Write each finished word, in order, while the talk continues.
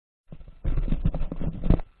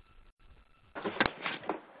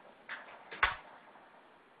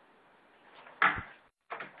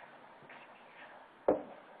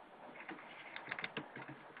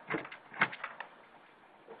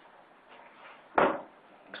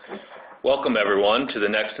Welcome everyone to the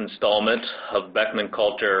next installment of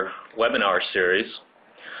Beckman-Coulter webinar series.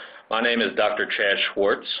 My name is Dr. Chad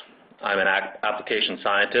Schwartz. I'm an application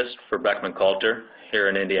scientist for Beckman-Coulter here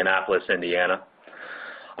in Indianapolis, Indiana.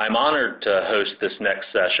 I'm honored to host this next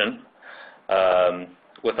session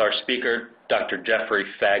with our speaker, Dr. Jeffrey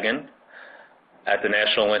Fagan at the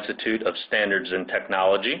National Institute of Standards and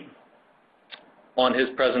Technology on his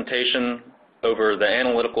presentation over the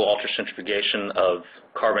analytical ultracentrifugation of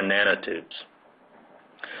carbon nanotubes.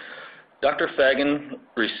 Dr. Fagan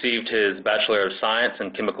received his Bachelor of Science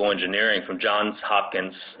in Chemical Engineering from Johns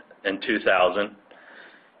Hopkins in 2000.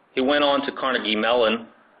 He went on to Carnegie Mellon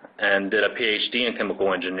and did a PhD in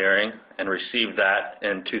Chemical Engineering and received that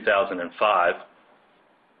in 2005.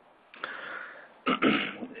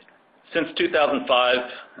 Since 2005,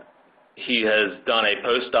 he has done a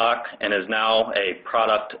postdoc and is now a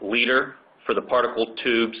product leader for the Particle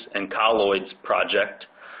Tubes and Colloids project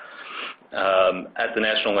at the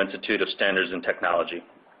National Institute of Standards and Technology.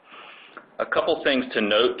 A couple things to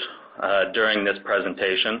note during this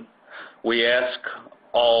presentation. We ask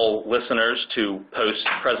all listeners to post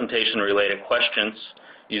presentation-related questions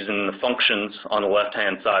using the functions on the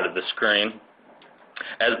left-hand side of the screen,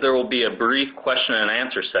 as there will be a brief question and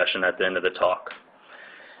answer session at the end of the talk.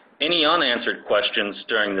 Any unanswered questions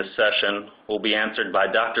during this session will be answered by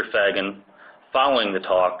Dr. Fagan following the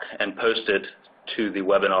talk and posted to the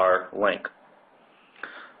webinar link.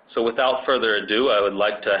 So without further ado, I would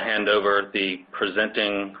like to hand over the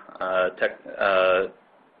presenting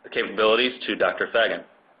capabilities to Dr. Fagan.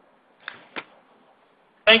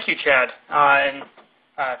 Thank you, Chad.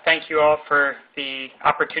 Thank you all for the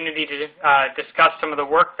opportunity to discuss some of the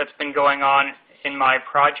work that's been going on in my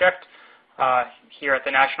project here at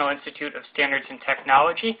the National Institute of Standards and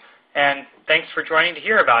Technology. And thanks for joining to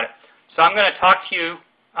hear about it. So I'm going to talk to you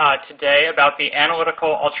today about the analytical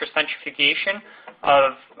ultracentrifugation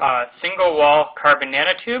of single-wall carbon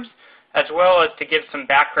nanotubes, as well as to give some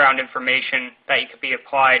background information that could be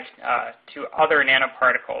applied to other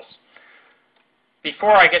nanoparticles.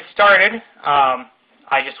 Before I get started,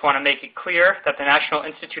 I just want to make it clear that the National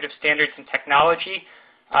Institute of Standards and Technology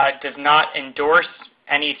does not endorse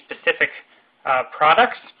any specific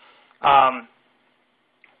products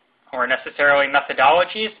or necessarily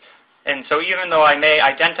methodologies. And so even though I may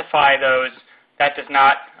identify those, that does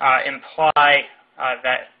not imply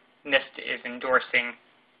that NIST is endorsing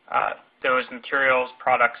those materials,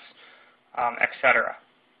 products, etc.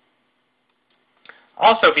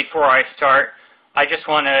 Also, before I start, I just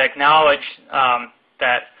want to acknowledge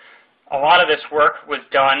that a lot of this work was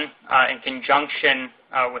done in conjunction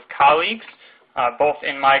with colleagues, both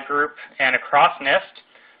in my group and across NIST.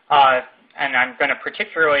 And I'm going to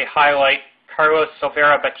particularly highlight Carlos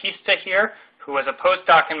Silveira Batista here, who was a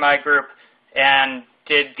postdoc in my group and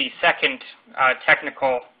did the second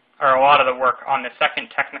technical, or a lot of the work on the second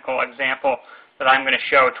technical example that I'm going to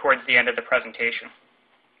show towards the end of the presentation.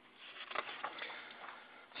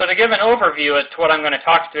 So to give an overview as to what I'm going to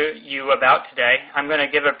talk to you about today, I'm going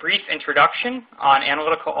to give a brief introduction on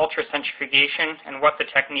analytical ultracentrifugation and what the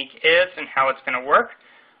technique is and how it's going to work.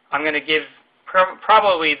 I'm going to give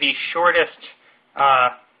probably the shortest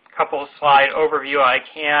couple slide overview I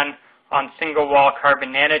can on single-wall carbon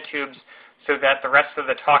nanotubes so that the rest of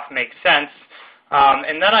the talk makes sense.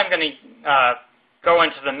 And then I'm going to go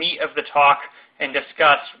into the meat of the talk and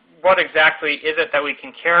discuss what exactly is it that we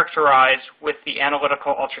can characterize with the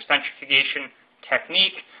analytical ultracentrifugation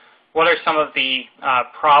technique, what are some of the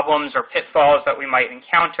problems or pitfalls that we might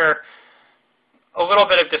encounter, a little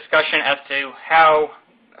bit of discussion as to how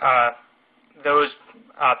those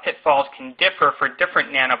pitfalls can differ for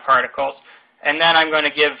different nanoparticles, and then I'm going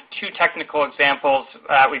to give two technical examples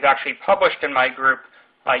that we've actually published in my group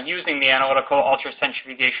using the analytical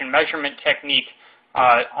ultracentrifugation measurement technique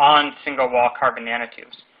on single-wall carbon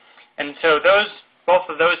nanotubes. And so both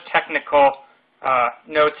of those technical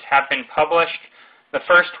notes have been published. The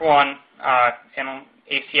first one in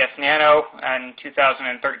ACS Nano in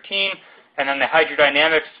 2013, and then the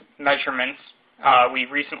hydrodynamics measurements we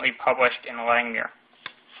recently published in Langmuir.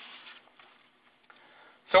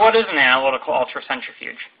 So what is an analytical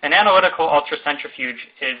ultracentrifuge? An analytical ultracentrifuge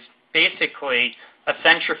is basically a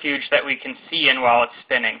centrifuge that we can see in while it's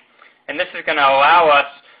spinning. And this is going to allow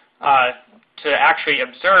us to actually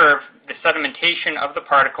observe the sedimentation of the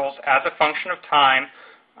particles as a function of time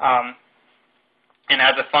and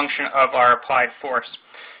as a function of our applied force.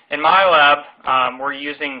 In my lab, we're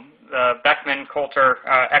using the Beckman-Coulter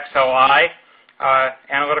XLI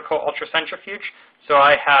analytical ultracentrifuge. So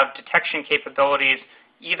I have detection capabilities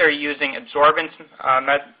either using absorbance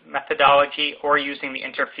methodology or using the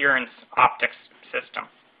interference optics system.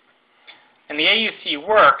 And the AUC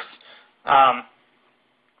works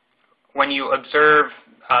when you observe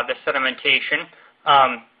the sedimentation.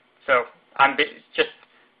 So I'm just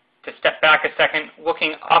to step back a second,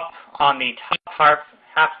 looking up on the top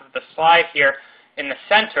half of the slide here, in the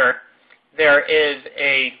center, there is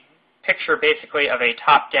a picture basically of a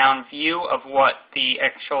top-down view of what the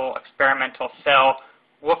actual experimental cell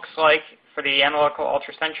looks like for the analytical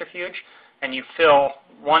ultracentrifuge. And you fill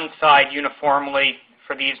one side uniformly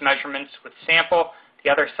for these measurements with sample. The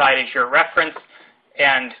other side is your reference.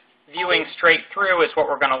 And viewing straight through is what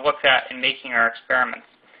we're going to look at in making our experiments.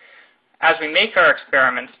 As we make our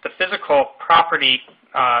experiments, the physical property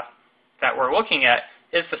that we're looking at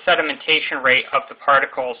is the sedimentation rate of the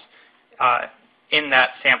particles in that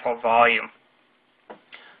sample volume.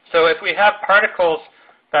 So if we have particles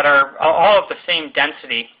that are all of the same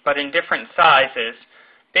density but in different sizes,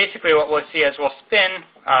 basically what we'll see is we'll spin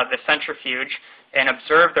the centrifuge and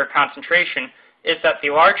observe their concentration is that the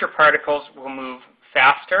larger particles will move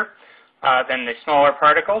faster than the smaller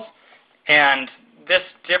particles, and this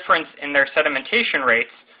difference in their sedimentation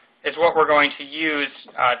rates is what we're going to use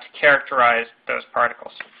to characterize those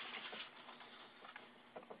particles.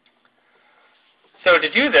 So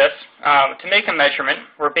to do this, to make a measurement,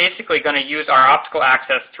 we're basically going to use our optical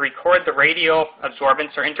access to record the radial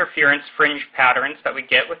absorbance or interference fringe patterns that we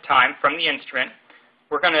get with time from the instrument.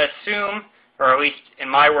 We're going to assume, or at least in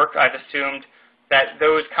my work I've assumed, that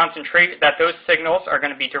those signals are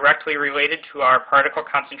going to be directly related to our particle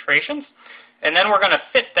concentrations. And then we're going to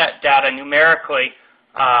fit that data numerically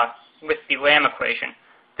with the Lamb equation.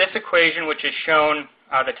 This equation, which is shown,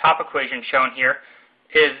 the top equation shown here,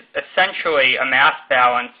 is essentially a mass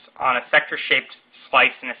balance on a sector-shaped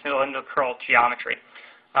slice in a cylindrical geometry.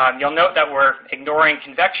 You'll note that we're ignoring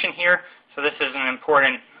convection here, so this is an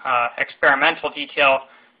important experimental detail.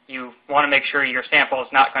 You want to make sure your sample is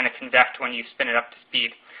not going to convect when you spin it up to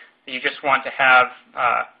speed. You just want to have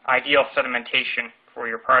ideal sedimentation for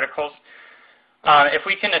your particles. If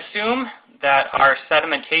we can assume that our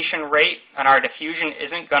sedimentation rate and our diffusion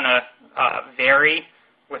isn't going to vary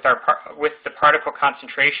with the particle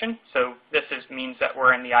concentration, so this means that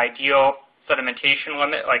we're in the ideal sedimentation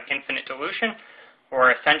limit, like infinite dilution,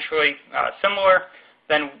 or essentially similar,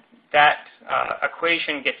 then that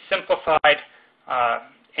equation gets simplified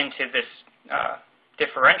into this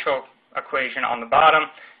differential equation on the bottom,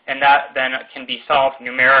 and that then can be solved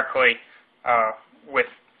numerically with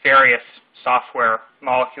various software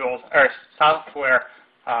molecules or software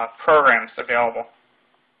programs available.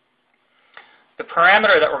 The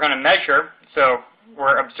parameter that we're going to measure, so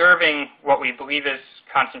we're observing what we believe is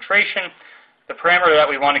concentration. The parameter that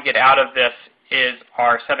we want to get out of this is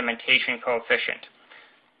our sedimentation coefficient.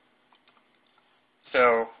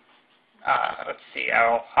 So let's see,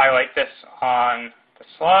 I'll highlight this on the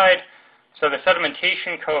slide. So the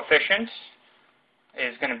sedimentation coefficient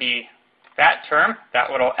is going to be that term, that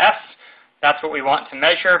little s. That's what we want to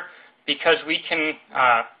measure because we can,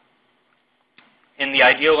 in the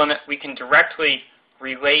ideal limit, we can directly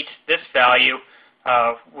relate this value,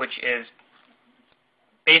 which is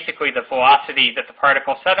basically the velocity that the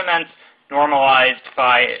particle sediments, normalized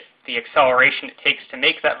by the acceleration it takes to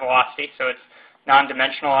make that velocity. So it's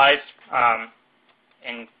non-dimensionalized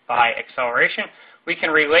by acceleration. We can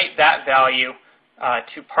relate that value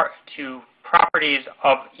to properties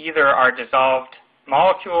of either our dissolved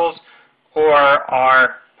molecules or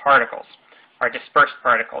our particles, our dispersed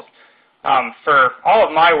particles. For all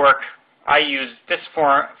of my work, I use this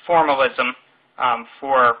formalism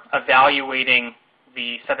for evaluating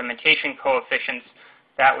the sedimentation coefficients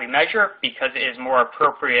that we measure because it is more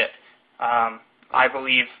appropriate, I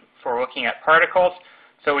believe, for looking at particles.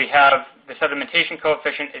 So we have the sedimentation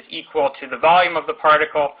coefficient is equal to the volume of the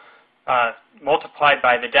particle multiplied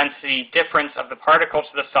by the density difference of the particle to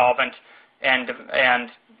the solvent and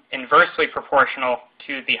inversely proportional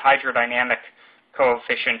to the hydrodynamic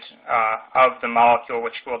coefficient of the molecule,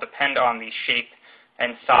 which will depend on the shape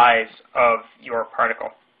and size of your particle.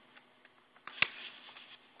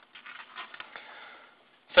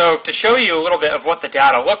 So to show you a little bit of what the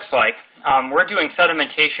data looks like, we're doing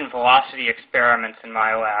sedimentation velocity experiments in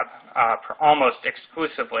my lab almost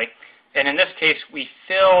exclusively. And in this case, we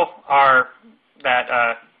fill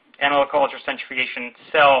that analytical ultracentrifugation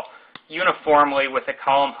cell uniformly with a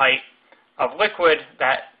column height of liquid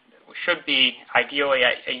that should be ideally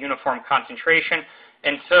at a uniform concentration.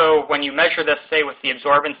 And so when you measure this, say, with the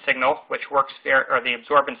absorbance signal, which works or the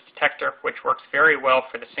absorbance detector, which works very well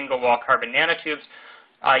for the single-wall carbon nanotubes,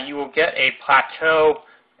 you will get a plateau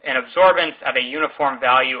in absorbance at a uniform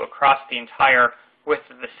value across the entire width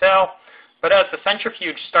of the cell. But as the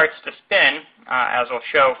centrifuge starts to spin, as I'll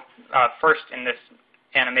show first in this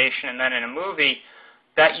animation and then in a movie,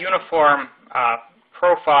 that uniform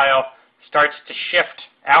profile starts to shift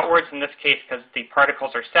outwards, in this case because the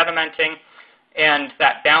particles are sedimenting, and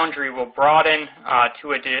that boundary will broaden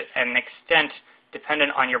to an extent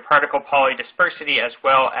dependent on your particle polydispersity as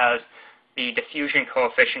well as the diffusion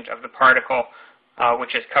coefficient of the particle,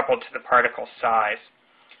 which is coupled to the particle size.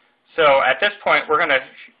 So at this point, we're going to,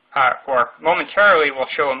 or momentarily, we'll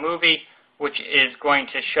show a movie which is going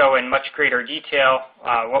to show in much greater detail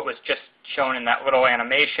what was just shown in that little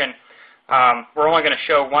animation. We're only going to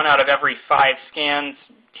show 1 out of every 5 scans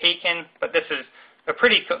taken, but this is a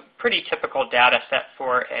pretty typical data set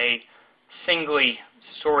for a singly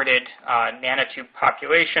sorted nanotube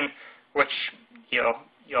population, which you'll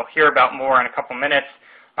hear about more in a couple minutes.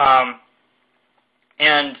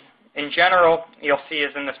 And in general, you'll see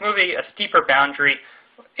as in this movie, a steeper boundary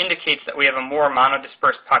indicates that we have a more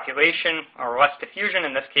monodispersed population or less diffusion,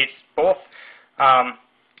 in this case both,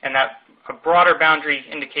 and that a broader boundary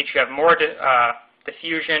indicates you have more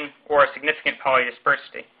diffusion or a significant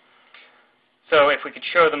polydispersity. So if we could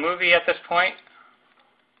show the movie at this point.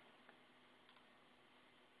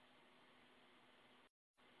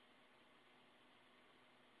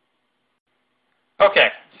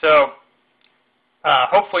 Okay, so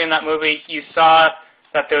hopefully in that movie you saw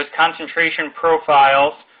that those concentration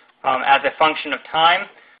profiles as a function of time,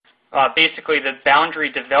 basically the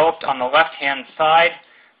boundary developed on the left-hand side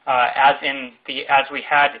as we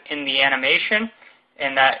had in the animation,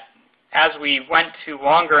 and that as we went to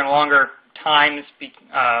longer and longer times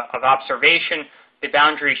of observation, the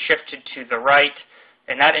boundary shifted to the right,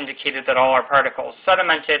 and that indicated that all our particles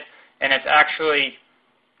sedimented, and it's actually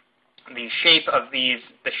the shape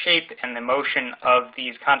and the motion of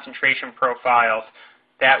these concentration profiles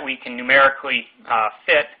that we can numerically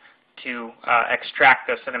fit to extract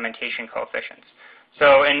those sedimentation coefficients.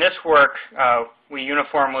 So in this work, we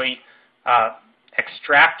uniformly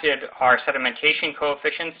extracted our sedimentation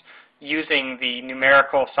coefficients using the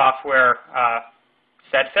numerical software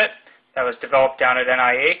SedFit that was developed down at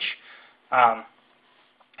NIH.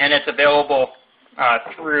 And it's available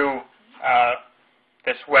through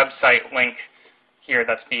this website link here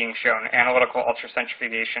that's being shown,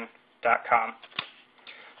 analyticalultracentrifugation.com.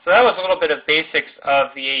 So that was a little bit of basics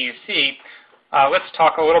of the AUC. Let's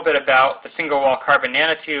talk a little bit about the single-wall carbon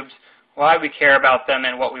nanotubes, why we care about them,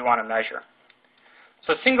 and what we want to measure.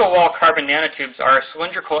 So single-wall carbon nanotubes are a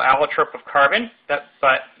cylindrical allotrope of carbon, but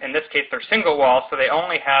in this case they're single-wall, so they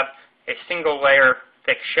only have a single-layer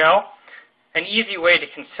thick shell. An easy way to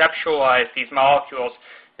conceptualize these molecules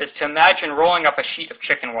is to imagine rolling up a sheet of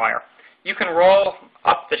chicken wire. You can roll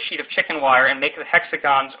up the sheet of chicken wire and make the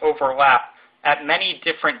hexagons overlap at many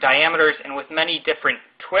different diameters and with many different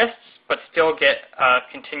twists, but still get a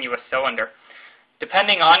continuous cylinder.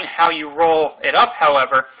 Depending on how you roll it up,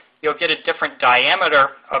 however, you'll get a different diameter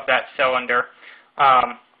of that cylinder,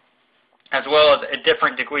 as well as a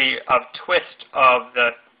different degree of twist of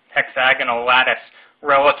the hexagonal lattice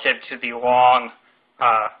relative to the long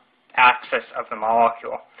axis of the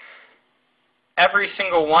molecule. Every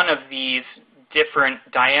single one of these different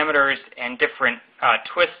diameters and different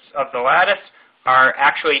twists of the lattice are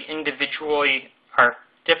actually are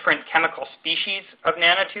different chemical species of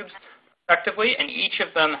nanotubes, effectively, and each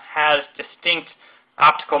of them has distinct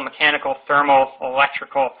optical, mechanical, thermal,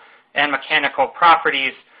 electrical, and mechanical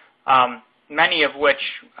properties, many of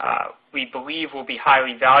which we believe will be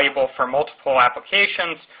highly valuable for multiple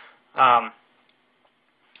applications.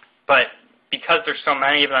 But because there's so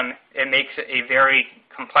many of them, it makes it a very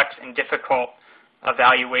complex and difficult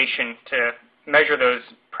evaluation to measure those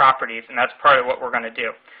properties, and that's part of what we're going to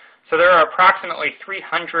do. So there are approximately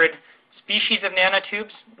 300 species of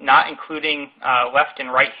nanotubes, not including left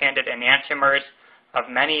and right-handed enantiomers of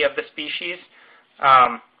many of the species.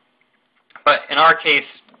 But in our case,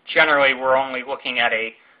 generally we're only looking at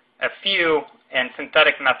a few, and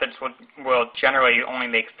synthetic methods will generally only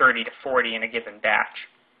make 30 to 40 in a given batch.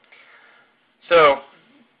 So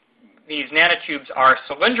these nanotubes are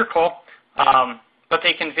cylindrical, but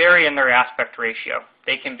they can vary in their aspect ratio.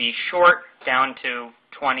 They can be short, down to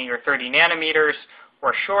 20 or 30 nanometers,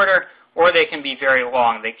 or shorter, or they can be very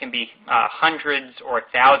long. They can be hundreds or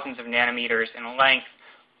thousands of nanometers in length,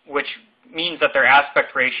 which means that their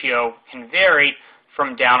aspect ratio can vary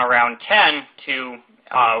from down around 10 to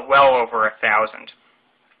well over 1,000.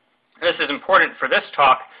 This is important for this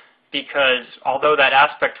talk because although that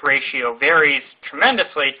aspect ratio varies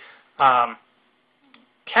tremendously,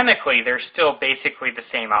 chemically they're still basically the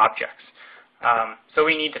same objects. So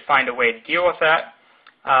we need to find a way to deal with that.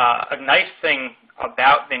 A nice thing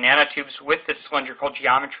about the nanotubes with this cylindrical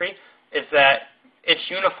geometry is that it's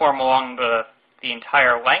uniform along the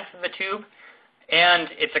entire length of the tube, and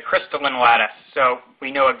it's a crystalline lattice. So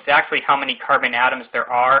we know exactly how many carbon atoms there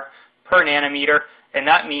are per nanometer, and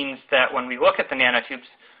that means that when we look at the nanotubes,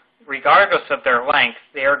 regardless of their length,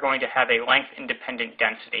 they are going to have a length-independent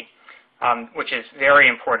density, which is very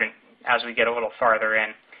important as we get a little farther in.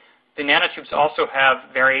 The nanotubes also have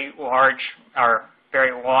very large or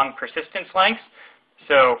very long persistence lengths,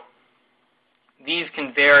 so these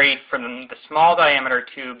can vary from the small diameter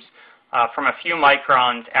tubes from a few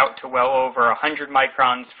microns out to well over 100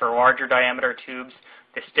 microns for larger diameter tubes.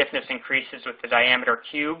 The stiffness increases with the diameter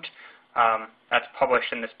cubed. That's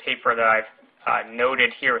published in this paper that I've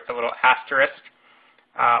noted here with a little asterisk.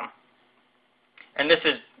 And this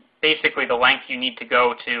is basically the length you need to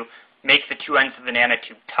go to make the two ends of the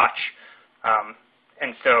nanotube touch.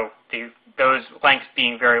 And so those lengths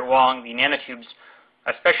being very long, the nanotubes,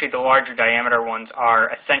 especially the larger diameter ones,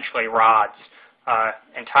 are essentially rods,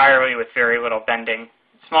 entirely with very little bending.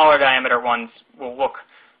 Smaller diameter ones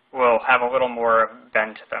will have a little more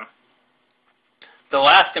bend to them. The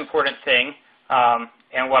last important thing,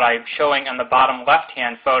 and what I'm showing on the bottom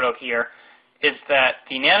left-hand photo here, is that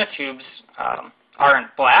the nanotubes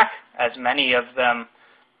aren't black, as many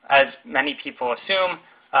people assume.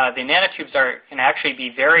 The nanotubes can actually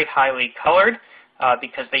be very highly colored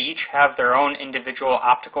because they each have their own individual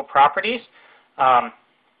optical properties.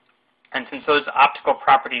 And since those optical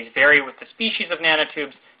properties vary with the species of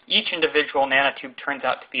nanotubes, each individual nanotube turns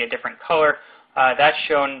out to be a different color. That's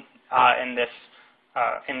shown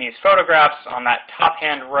in these photographs. On that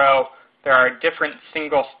top-hand row, there are different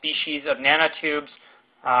single species of nanotubes,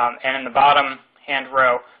 and in the bottom-hand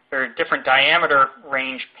row, there are different diameter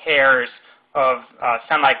range pairs of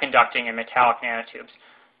semiconducting and metallic nanotubes.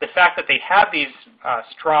 The fact that they have these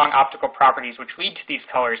strong optical properties which lead to these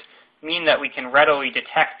colors mean that we can readily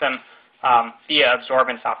detect them via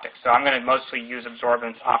absorbance optics. So I'm going to mostly use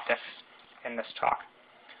absorbance optics in this talk.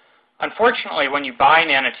 Unfortunately, when you buy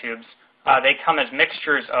nanotubes, they come as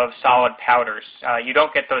mixtures of solid powders. You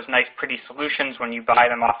don't get those nice, pretty solutions when you buy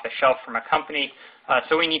them off the shelf from a company,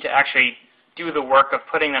 so we need to actually do the work of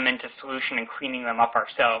putting them into solution and cleaning them up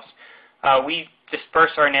ourselves. We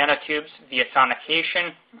disperse our nanotubes via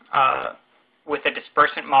sonication with a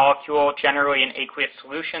dispersant molecule, generally in aqueous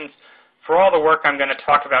solutions. For all the work I'm going to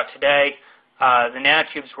talk about today, the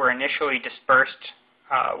nanotubes were initially dispersed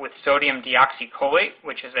with sodium deoxycholate,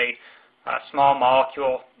 which is a small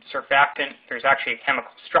molecule surfactant. There's actually a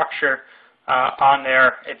chemical structure on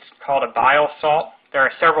there. It's called a bile salt. There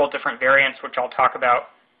are several different variants, which I'll talk about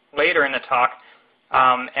later in the talk.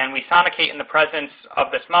 And we sonicate in the presence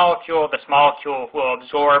of this molecule. This molecule will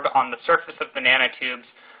absorb on the surface of the nanotubes,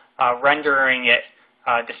 rendering it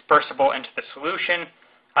dispersible into the solution.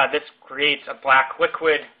 This creates a black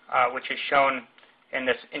liquid, which is shown in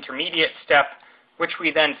this intermediate step, which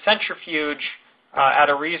we then centrifuge at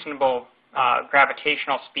a reasonable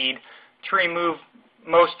gravitational speed to remove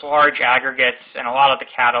most large aggregates and a lot of the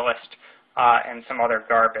catalyst and some other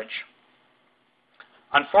garbage.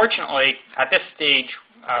 Unfortunately, at this stage,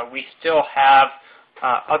 we still have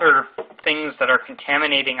other things that are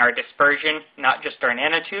contaminating our dispersion, not just our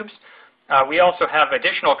nanotubes. We also have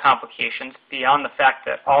additional complications beyond the fact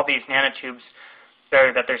that all these nanotubes,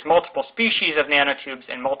 that there's multiple species of nanotubes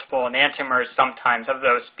and multiple enantiomers sometimes of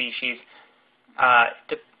those species.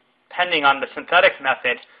 Depending on the synthetic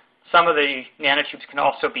method, some of the nanotubes can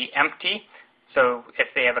also be empty. So if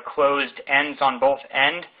they have a closed ends on both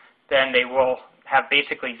ends, then they will have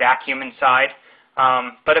basically vacuum inside.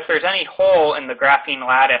 But if there's any hole in the graphene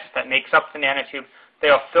lattice that makes up the nanotube,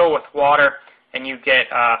 they'll fill with water, and you get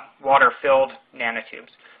water-filled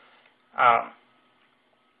nanotubes.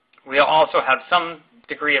 We'll also have some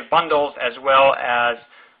degree of bundles as well as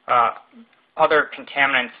other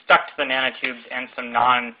contaminants stuck to the nanotubes and some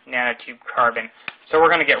non-nanotube carbon. So we're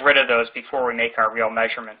going to get rid of those before we make our real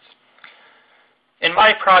measurements. In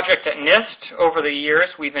my project at NIST, over the years,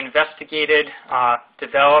 we've investigated,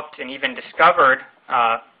 developed, and even discovered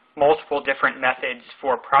multiple different methods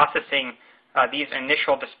for processing these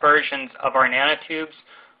initial dispersions of our nanotubes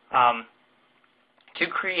to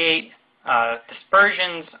create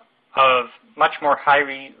dispersions of much more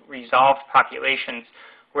highly resolved populations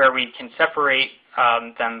where we can separate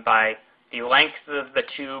them by the length of the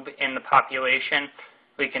tube in the population.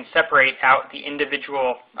 We can separate out the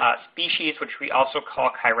individual species, which we also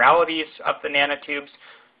call chiralities of the nanotubes.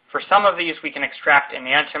 For some of these, we can extract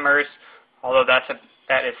enantiomers, although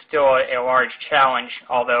that is still a large challenge,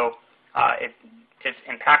 although it is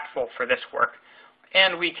impactful for this work.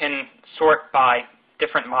 And we can sort by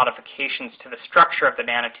different modifications to the structure of the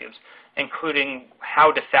nanotubes, including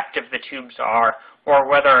how defective the tubes are or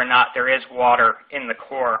whether or not there is water in the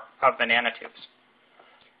core of the nanotubes.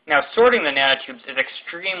 Now, sorting the nanotubes is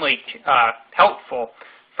extremely helpful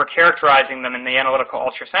for characterizing them in the analytical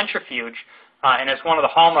ultracentrifuge, and is one of the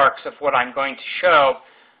hallmarks of what I'm going to show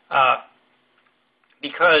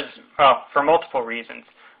for multiple reasons.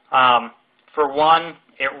 For one,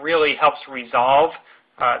 it really helps resolve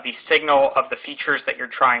the signal of the features that you're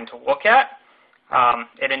trying to look at.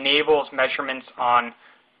 It enables measurements on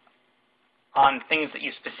things that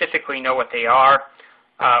you specifically know what they are.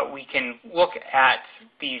 We can look at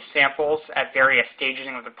these samples at various stages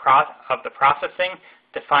of the processing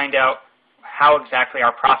to find out how exactly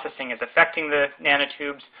our processing is affecting the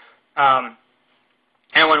nanotubes.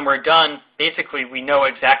 And when we're done, basically we know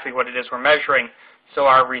exactly what it is we're measuring, so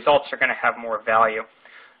our results are going to have more value.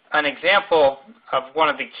 An example of one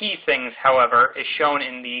of the key things, however, is shown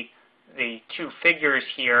in the two figures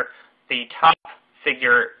here. The top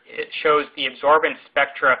figure, it shows the absorbance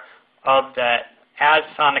spectra of the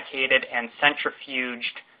as-sonicated and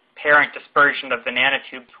centrifuged parent dispersion of the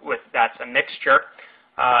nanotube that's a mixture.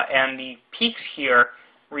 And the peaks here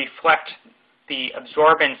reflect the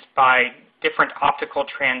absorbance by different optical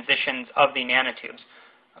transitions of the nanotubes.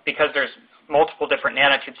 Because there's multiple different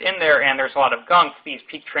nanotubes in there and there's a lot of gunk, these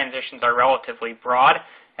peak transitions are relatively broad,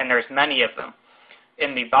 and there's many of them.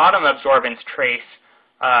 In the bottom absorbance trace,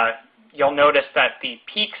 you'll notice that the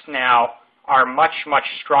peaks now are much, much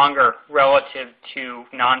stronger relative to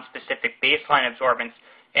non-specific baseline absorbance,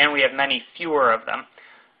 and we have many fewer of them.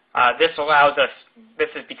 This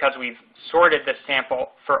is because we've sorted this sample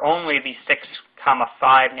for only the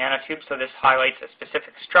 6,5 nanotubes, so this highlights a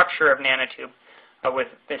specific structure of nanotube with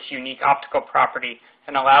this unique optical property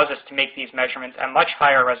and allows us to make these measurements at much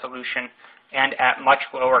higher resolution and at much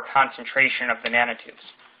lower concentration of the nanotubes.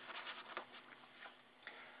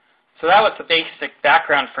 So that was the basic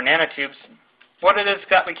background for nanotubes. What it is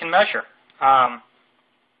that we can measure.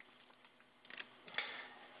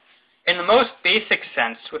 In the most basic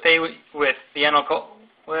sense, with the analytical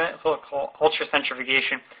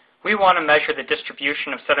ultracentrifugation, we want to measure the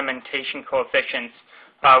distribution of sedimentation coefficients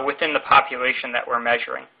within the population that we're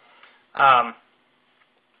measuring.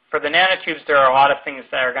 For the nanotubes, there are a lot of things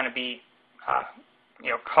that are going to be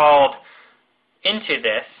called into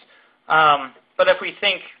this. But if we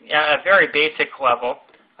think at a very basic level,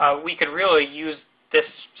 we could really use this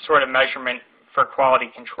sort of measurement for quality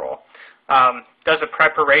control. Does a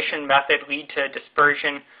preparation method lead to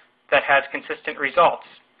dispersion that has consistent results?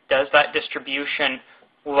 Does that distribution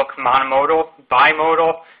look monomodal,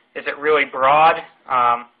 bimodal? Is it really broad?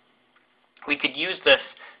 We could use this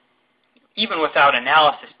even without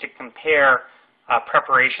analysis to compare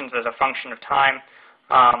preparations as a function of time.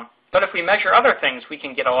 But if we measure other things, we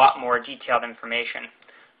can get a lot more detailed information.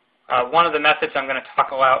 One of the methods I'm going to talk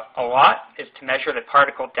about a lot is to measure the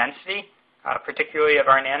particle density, particularly of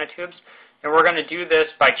our nanotubes. And we're going to do this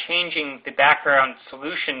by changing the background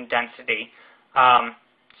solution density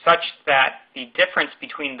such that the difference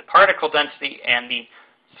between the particle density and the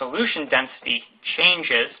solution density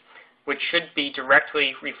changes, which should be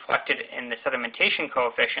directly reflected in the sedimentation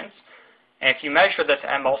coefficients. And if you measure this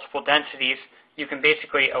at multiple densities, you can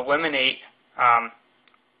basically eliminate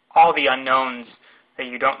all the unknowns that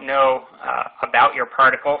you don't know about your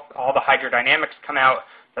particle. All the hydrodynamics come out,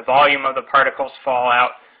 the volume of the particles fall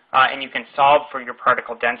out, and you can solve for your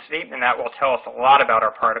particle density, and that will tell us a lot about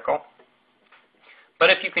our particle. But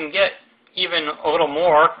if you can get even a little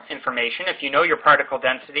more information, if you know your particle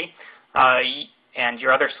density and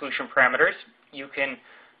your other solution parameters, you can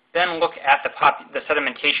then look at the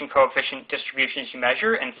sedimentation coefficient distributions you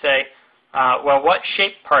measure and say, well, what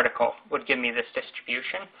shape particle would give me this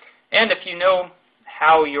distribution? And if you know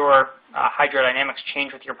how your hydrodynamics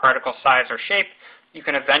change with your particle size or shape, you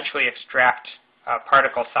can eventually extract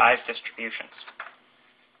particle size distributions.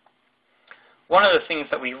 One of the things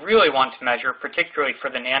that we really want to measure, particularly for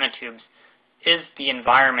the nanotubes, is the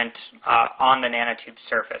environment on the nanotube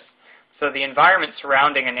surface. So the environment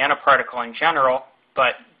surrounding a nanoparticle in general,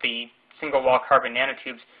 but the single-wall carbon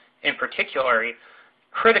nanotubes in particular,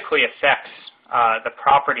 critically affects the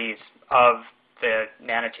properties of the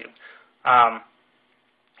nanotube.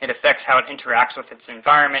 It affects how it interacts with its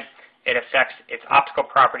environment. It affects its optical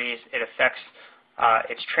properties. It affects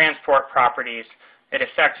its transport properties. It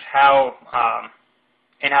affects how,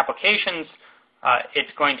 in applications,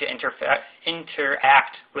 it's going to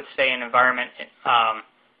interact with, say, an environment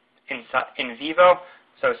in vivo.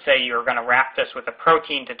 So say you're going to wrap this with a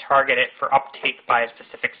protein to target it for uptake by a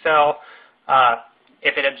specific cell.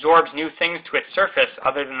 If it absorbs new things to its surface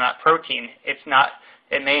other than that protein, it's not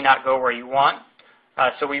it may not go where you want.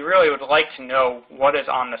 So we really would like to know what is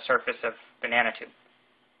on the surface of the nanotube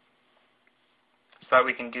so that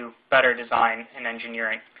we can do better design and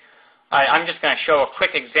engineering. I'm just going to show a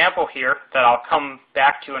quick example here that I'll come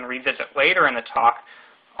back to and revisit later in the talk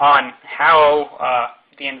on how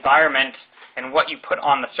the environment and what you put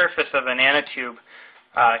on the surface of a nanotube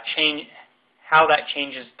how that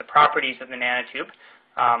changes the properties of the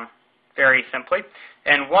nanotube, very simply.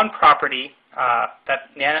 And one property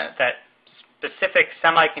that specific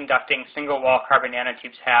semiconducting single-wall carbon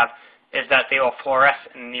nanotubes have is that they will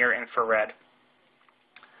fluoresce in near infrared.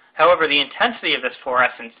 However, the intensity of this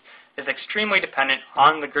fluorescence is extremely dependent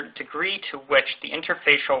on the degree to which the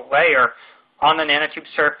interfacial layer on the nanotube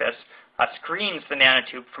surface screens the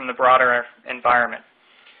nanotube from the broader environment.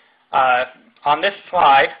 On this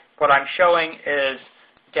slide, what I'm showing is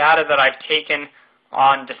data that I've taken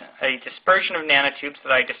on a dispersion of nanotubes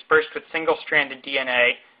that I dispersed with single-stranded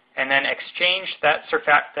DNA and then exchanged that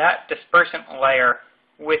dispersant layer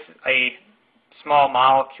with a small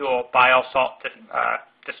molecule biosalt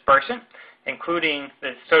dispersant, including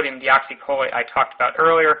the sodium deoxycholate I talked about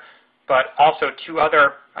earlier, but also two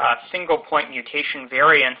other single-point mutation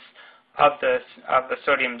variants of the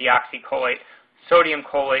sodium deoxycholate, sodium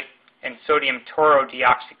cholate, and sodium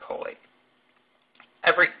torodeoxycholate.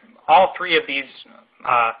 All three of these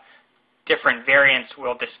different variants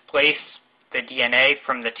will displace the DNA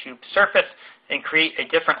from the tube surface and create a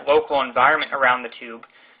different local environment around the tube.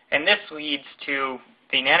 And this leads to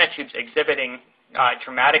the nanotubes exhibiting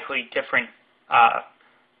dramatically different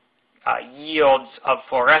yields of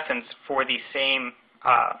fluorescence for the same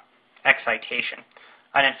excitation.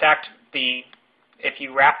 And in fact, if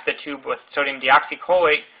you wrap the tube with sodium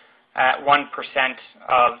deoxycholate at 1%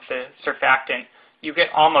 of the surfactant, you get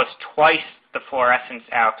almost twice the fluorescence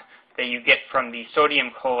out that you get from the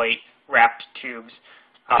sodium cholate wrapped tubes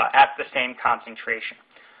at the same concentration.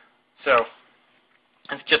 So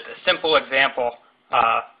it's just a simple example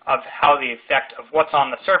of how the effect of what's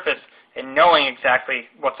on the surface and knowing exactly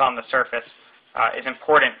what's on the surface is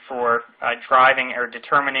important for driving or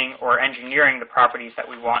determining or engineering the properties that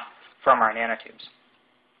we want from our nanotubes.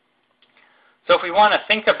 So if we want to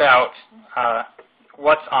think about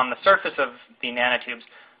what's on the surface of the nanotubes,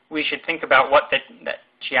 we should think about what that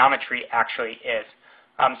geometry actually is.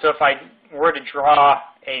 So if I were to draw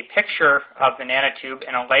a picture of the nanotube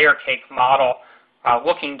in a layer cake model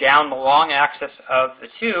looking down the long axis of the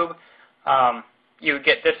tube, you would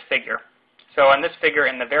get this figure. So in this figure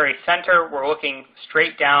in the very center, we're looking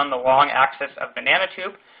straight down the long axis of the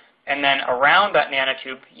nanotube, and then around that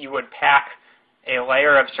nanotube you would pack a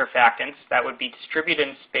layer of surfactants that would be distributed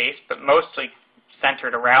in space, but mostly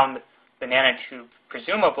centered around the nanotube,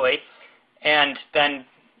 presumably, and then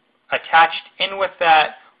attached in with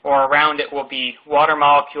that or around it will be water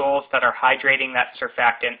molecules that are hydrating that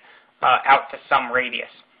surfactant out to some radius.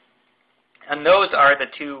 And those are the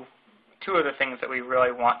two of the things that we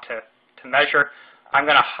really want to measure. I'm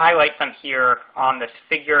going to highlight them here on this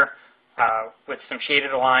figure with some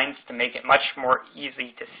shaded lines to make it much more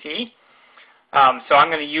easy to see. So I'm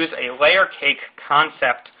going to use a layer cake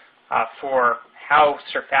concept for how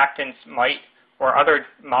surfactants might or other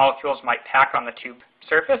molecules might pack on the tube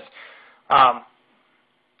surface.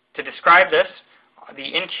 To describe this,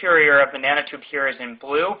 the interior of the nanotube here is in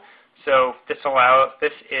blue, so this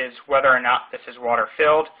is whether or not this is water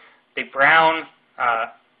filled. The brown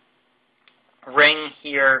ring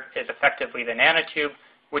here is effectively the nanotube,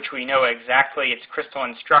 which we know exactly its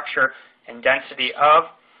crystalline structure and density of.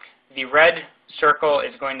 The red circle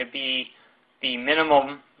is going to be the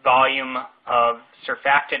minimum volume of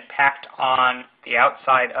surfactant packed on the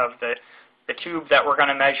outside of the tube that we're going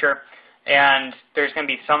to measure. And there's going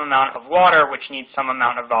to be some amount of water, which needs some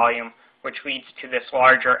amount of volume, which leads to this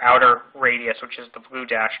larger outer radius, which is the blue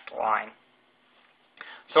dashed line.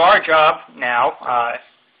 So our job now,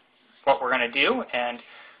 what we're going to do and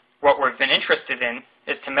what we've been interested in,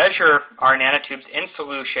 is to measure our nanotubes in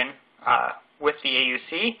solution with the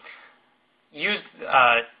AUC, use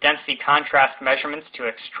density contrast measurements to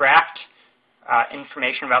extract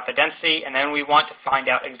information about the density, and then we want to find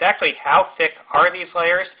out exactly how thick are these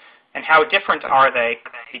layers and how different are they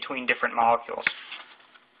between different molecules.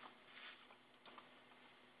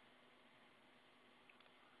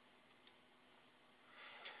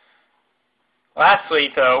 Lastly,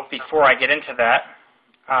 though, before I get into that,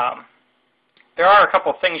 there are a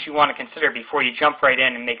couple things you want to consider before you jump right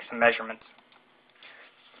in and make some measurements.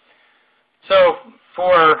 So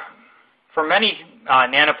for many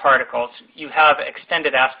nanoparticles, you have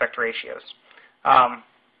extended aspect ratios.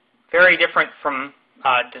 Very different from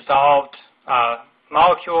dissolved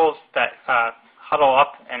molecules that huddle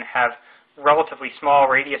up and have relatively small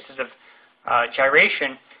radiuses of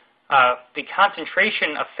gyration, the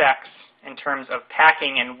concentration effects in terms of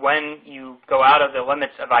packing and when you go out of the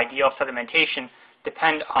limits of ideal sedimentation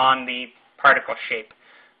depend on the particle shape.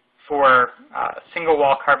 For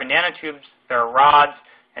single-wall carbon nanotubes, there are rods,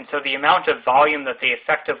 and so the amount of volume that they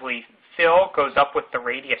effectively fill goes up with the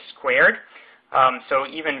radius squared. So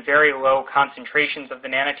even very low concentrations of the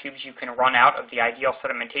nanotubes you can run out of the ideal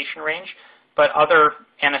sedimentation range, but other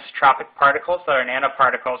anisotropic particles that are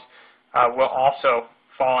nanoparticles will also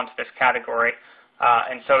fall into this category.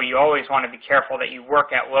 And so you always want to be careful that you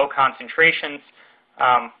work at low concentrations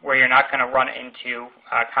where you're not going to run into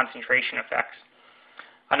concentration effects.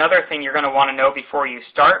 Another thing you're going to want to know before you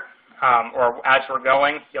start, or as we're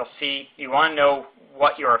going, you'll see you want to know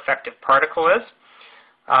what your effective particle is.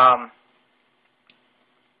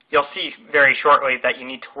 You'll see very shortly that you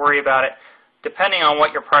need to worry about it. Depending on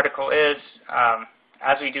what your particle is,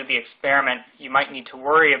 as we do the experiment, you might need to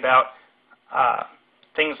worry about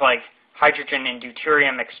things like hydrogen and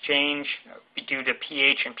deuterium exchange due to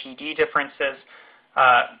pH and PD differences,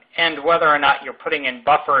 and whether or not you're putting in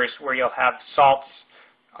buffers where you'll have salts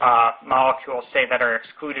molecules, say, that are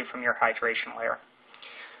excluded from your hydration layer.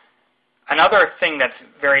 Another thing that's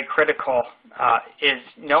very critical is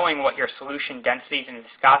knowing what your solution densities and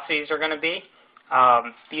viscosities are going to be.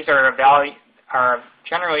 These are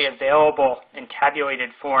generally available in tabulated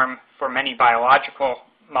form for many biological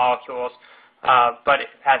molecules, but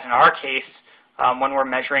as in our case, when we're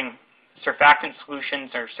measuring surfactant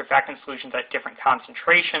solutions or surfactant solutions at different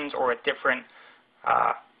concentrations or at different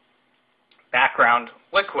background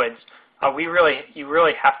liquids, you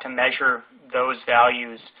really have to measure those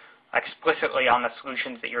values explicitly on the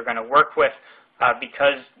solutions that you're going to work with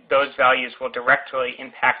because those values will directly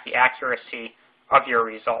impact the accuracy of your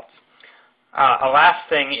results. A last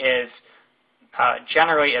thing is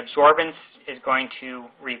generally absorbance is going to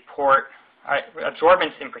report,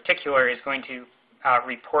 absorbance in particular is going to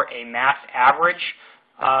report a mass average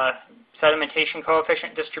sedimentation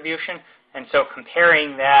coefficient distribution, and so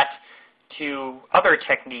comparing that to other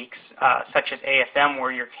techniques such as AFM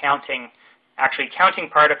where you're actually counting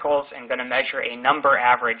particles and going to measure a number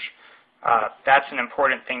average, that's an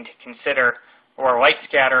important thing to consider, or light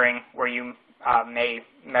scattering where you may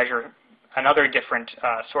measure another different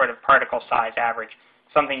sort of particle size average,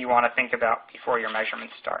 something you want to think about before your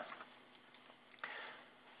measurements start.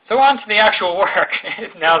 So on to the actual work.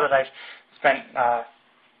 Now that I've spent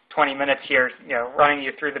 20 minutes here running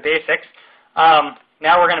you through the basics,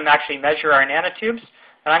 now we're going to actually measure our nanotubes.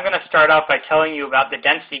 And I'm going to start off by telling you about the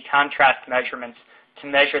density contrast measurements to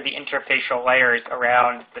measure the interfacial layers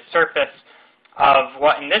around the surface of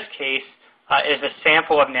what, in this case, is a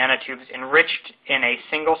sample of nanotubes enriched in a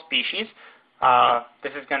single species.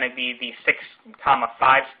 This is going to be the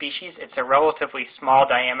 6,5 species. It's a relatively small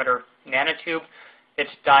diameter nanotube.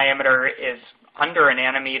 Its diameter is under a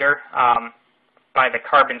nanometer by the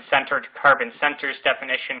carbon center to carbon centers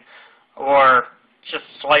definition, or just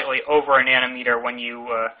slightly over a nanometer when you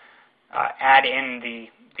add in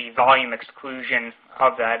the volume exclusion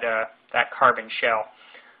of that carbon shell.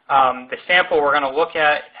 The sample we're going to look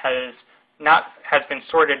at has been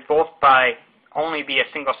sorted both by only be a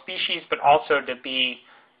single species, but also to be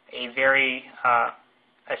a very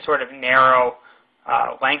a sort of narrow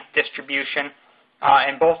length distribution.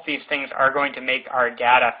 And both these things are going to make our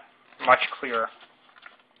data much clearer.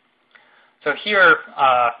 So here,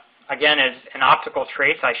 again, is an optical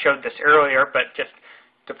trace. I showed this earlier, but just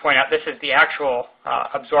to point out, this is the actual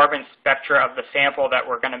absorbance spectra of the sample that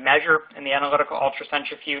we're going to measure in the analytical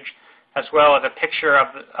ultracentrifuge, as well as a picture of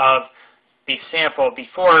the sample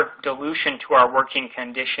before dilution to our working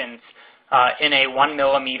conditions in a 1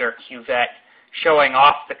 millimeter cuvette, showing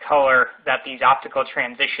off the color that these optical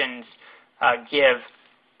transitions give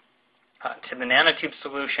to the nanotube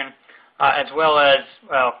solution, as well as,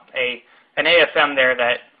 well, an AFM there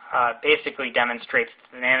that basically demonstrates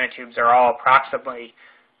that the nanotubes are all approximately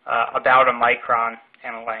about a micron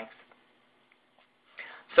in length.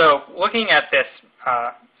 So looking at this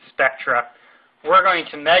spectra, we're going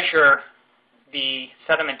to measure the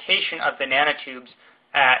sedimentation of the nanotubes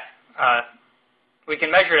at, we can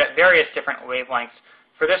measure it at various different wavelengths.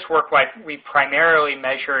 For this work, we primarily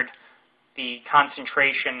measured the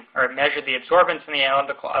concentration, or measured the absorbance in the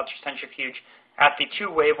analytical ultracentrifuge at the 2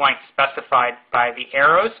 wavelengths specified by the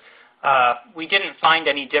arrows. We didn't find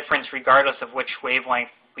any difference regardless of which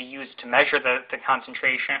wavelength we used to measure the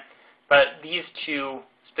concentration, but these 2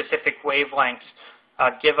 specific wavelengths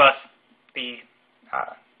give us the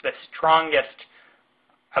strongest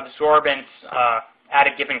absorbance at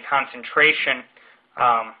a given concentration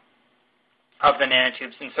of the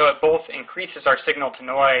nanotubes, and so it both increases our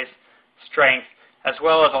signal-to-noise strength as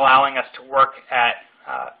well as allowing us to work at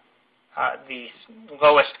the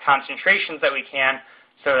lowest concentrations that we can,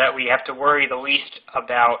 so that we have to worry the least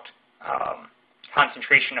about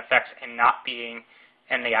concentration effects and not being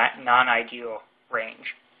in the non-ideal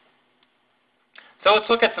range. So let's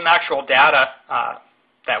look at some actual data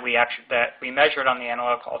that we measured on the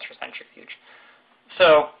analytical ultracentrifuge.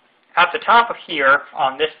 So at the top of here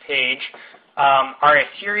on this page are a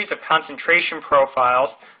series of concentration profiles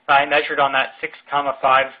that I measured on that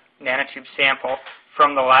 6,5 nanotube sample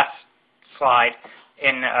from the last slide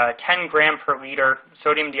in 10 gram per liter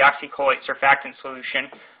sodium deoxycholate surfactant solution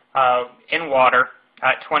in water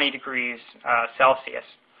at 20 degrees Celsius.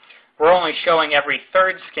 We're only showing every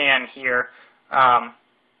third scan here,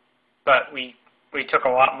 but we took a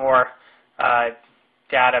lot more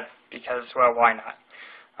data because, well, why not?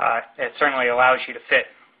 It certainly allows you to fit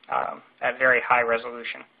at very high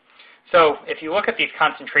resolution. So if you look at these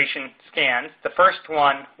concentration scans, the first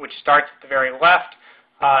one, which starts at the very left,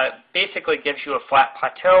 basically gives you a flat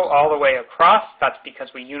plateau all the way across. That's because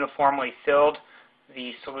we uniformly filled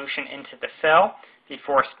the solution into the cell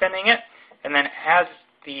before spinning it. And then as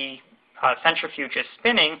the centrifuge is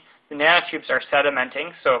spinning, the nanotubes are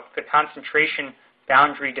sedimenting, so the concentration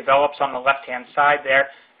boundary develops on the left-hand side there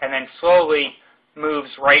and then slowly moves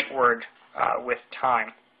rightward with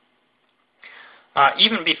time.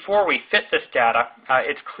 Even before we fit this data,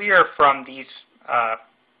 it's clear from these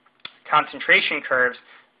concentration curves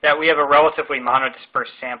that we have a relatively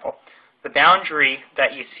monodispersed sample. The boundary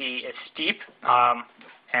that you see is steep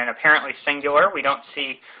and apparently singular. We don't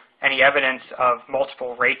see any evidence of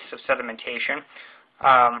multiple rates of sedimentation.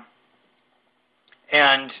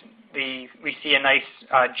 And we see a nice,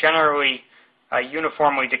 generally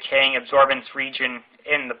uniformly decaying absorbance region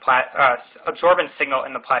in the absorbance signal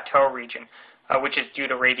in the plateau region, which is due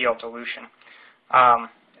to radial dilution,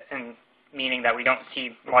 and meaning that we don't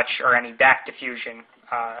see much or any back diffusion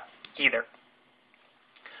either.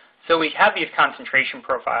 So we have these concentration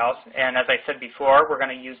profiles, and as I said before, we're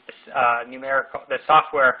going to use this the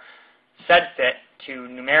software SedFit to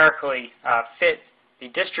numerically fit the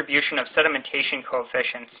distribution of sedimentation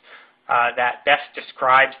coefficients that best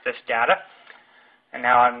describes this data. And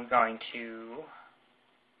now I'm going to,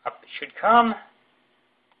 up it should come,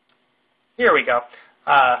 here we go,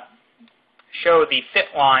 show the fit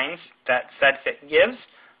lines that SedFit gives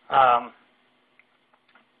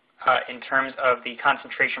in terms of the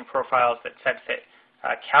concentration profiles that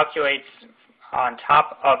SedFit calculates on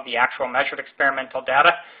top of the actual measured experimental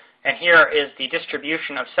data. And here is the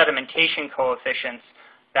distribution of sedimentation coefficients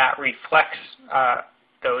that reflects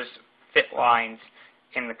those fit lines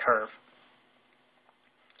in the curve.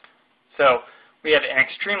 So we have an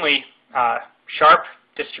extremely sharp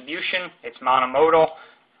distribution. It's monomodal,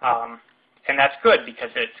 and that's good because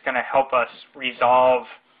it's going to help us resolve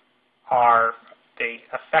the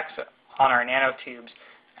effects on our nanotubes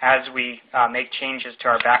as we make changes to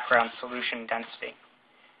our background solution density.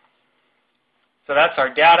 So that's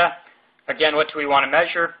our data. Again, what do we want to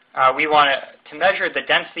measure? We want to measure the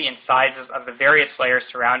density and sizes of the various layers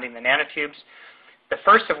surrounding the nanotubes. The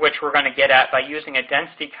first of which we're going to get at by using a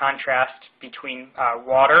density contrast between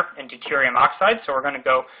water and deuterium oxide. So we're going to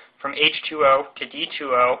go from H2O to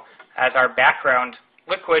D2O as our background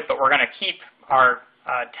liquid, but we're going to keep our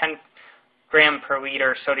 10 gram per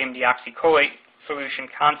liter sodium deoxycholate solution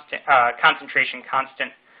concentration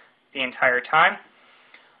constant the entire time.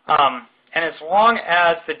 And as long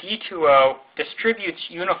as the D2O distributes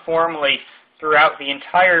uniformly throughout the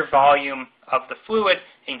entire volume of the fluid,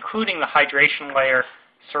 including the hydration layer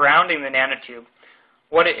surrounding the nanotube,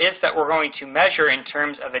 what it is that we're going to measure in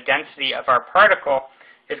terms of the density of our particle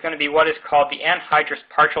is going to be what is called the anhydrous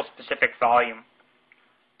partial specific volume.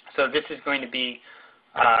 So this is going to be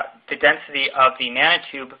the density of the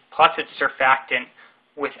nanotube plus its surfactant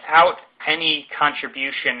without any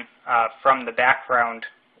contribution from the background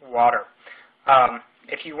water.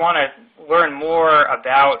 If you want to learn more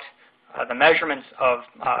about the measurements of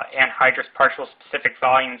anhydrous partial specific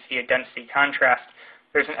volumes via density contrast,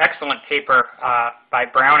 there's an excellent paper by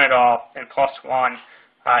Brown et al. In +1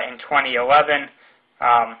 in 2011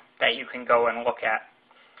 that you can go and look at.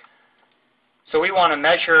 So we want to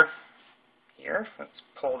measure here. Let's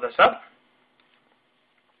pull this up.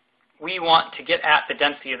 We want to get at the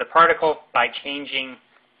density of the particle by changing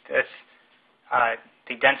this,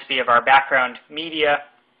 the density of our background media.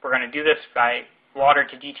 We're going to do this by water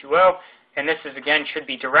to D2O, and this is, again, should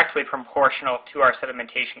be directly proportional to our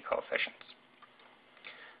sedimentation coefficients.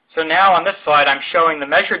 So now on this slide, I'm showing the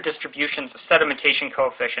measured distributions of sedimentation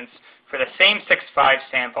coefficients for the same 6,5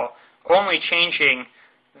 sample only changing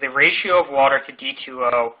the ratio of water to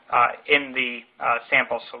D2O in the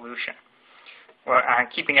sample solution,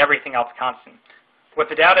 keeping everything else constant. What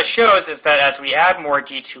the data shows is that as we add more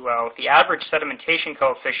D2O, the average sedimentation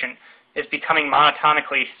coefficient is becoming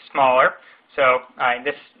monotonically smaller. So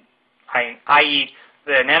i.e.,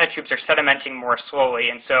 the nanotubes are sedimenting more slowly,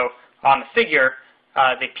 and so on the figure,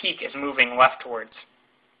 the peak is moving leftwards.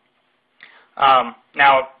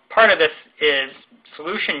 Now, part of this is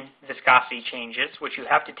solution viscosity changes, which you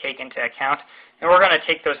have to take into account, and we're going to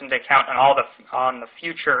take those into account on the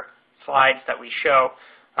future slides that we show,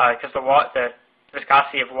 because the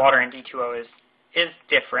viscosity of water in D2O is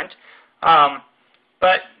different.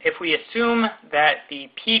 But if we assume that the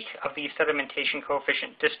peak of these sedimentation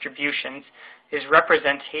coefficient distributions is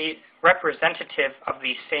representative of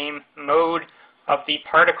the same mode of the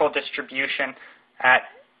particle distribution at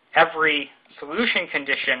every solution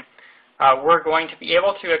condition, we're going to be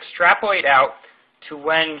able to extrapolate out to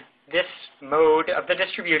when this mode of the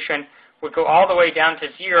distribution would go all the way down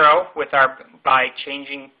to 0 by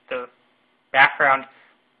changing the background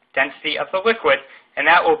density of the liquid, and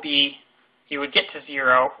that will be, you would get to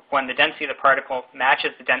 0 when the density of the particle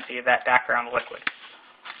matches the density of that background liquid.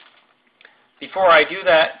 Before I do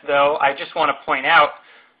that, though, I just want to point out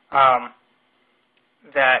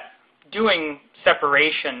that doing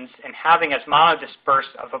separations and having as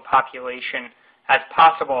monodispersed of a population as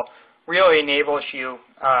possible really enables you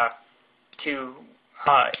to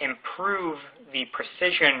improve the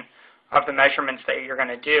precision of the measurements that you're going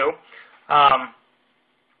to do.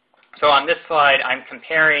 So on this slide, I'm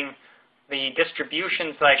comparing the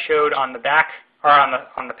distributions that I showed on the back, or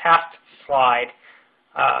on the past slide.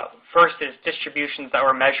 First is distributions that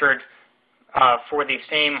were measured for the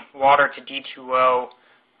same water to D2O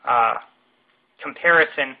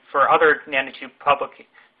comparison for other nanotube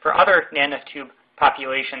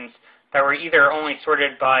populations that were either only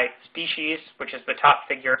sorted by species, which is the top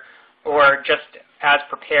figure, or just as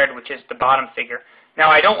prepared, which is the bottom figure. Now,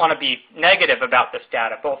 I don't want to be negative about this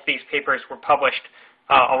data. Both these papers were published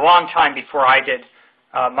a long time before I did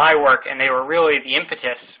my work, and they were really the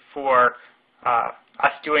impetus for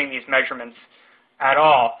us doing these measurements at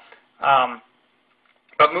all.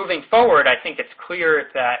 But moving forward, I think it's clear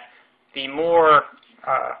that the more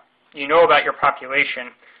you know about your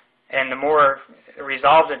population and the more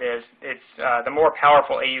resolved it is, the more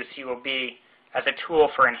powerful AUC will be as a tool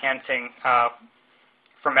for enhancing,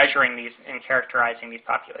 for measuring these and characterizing these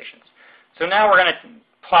populations. So now we're going to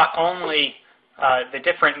plot only the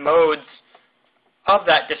different modes of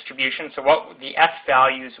that distribution, so what the S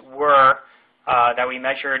values were that we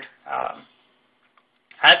measured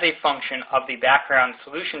as a function of the background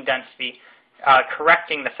solution density,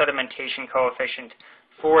 correcting the sedimentation coefficient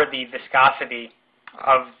for the viscosity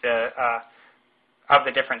of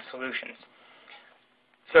the different solutions.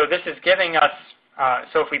 So this is giving us,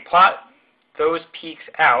 so if we plot those peaks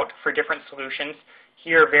out for different solutions,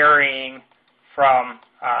 here varying from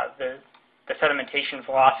the sedimentation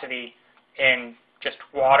velocity in just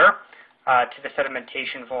water to the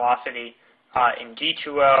sedimentation velocity in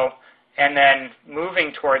D2O, and then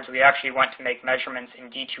moving towards, we actually want to make measurements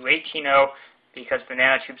in D218O because the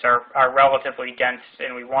nanotubes are relatively dense,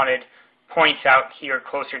 and we wanted points out here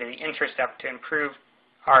closer to the intercept to improve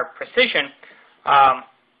our precision.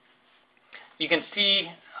 You can see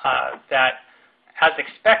that, as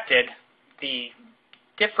expected, the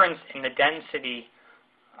difference in the density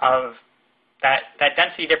of that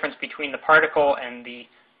density difference between the particle and the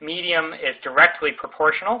medium is directly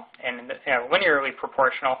proportional and linearly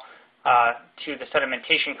proportional to the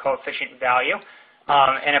sedimentation coefficient value.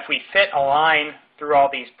 And if we fit a line through all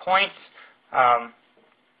these points,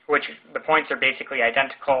 which the points are basically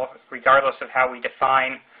identical regardless of how we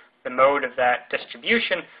define the mode of that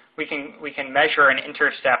distribution, we can measure an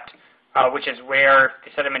intercept, which is where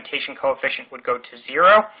the sedimentation coefficient would go to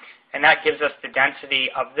 0, and that gives us the density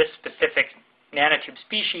of this specific nanotube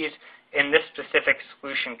species in this specific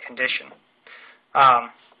solution condition.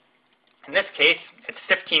 In this case, it's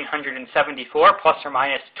 1,574 plus or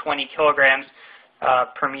minus 20 kilograms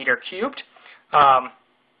per meter cubed,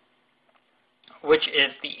 which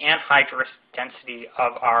is the anhydrous density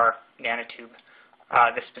of our nanotube,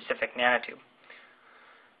 this specific nanotube.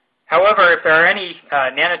 However, if there are any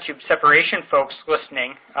nanotube separation folks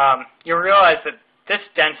listening, you'll realize that this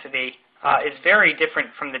density is very different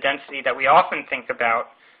from the density that we often think about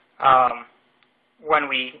when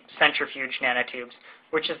we centrifuge nanotubes,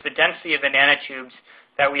 which is the density of the nanotubes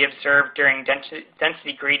that we observed during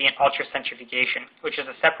density gradient ultracentrifugation, which is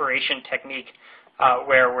a separation technique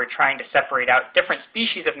where we're trying to separate out different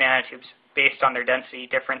species of nanotubes based on their density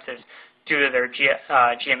differences due to their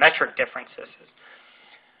geometric differences.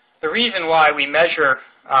 The reason why we measure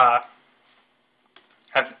a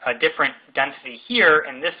different density here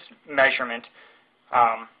in this measurement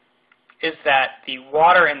is that the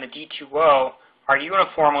water and the D2O are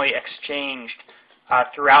uniformly exchanged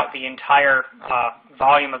throughout the entire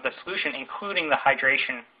volume of the solution, including the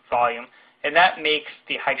hydration volume. And that makes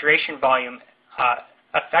the hydration volume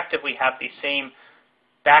effectively have the same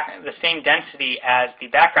density as the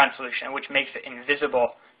background solution, which makes it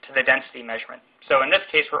invisible to the density measurement. So in this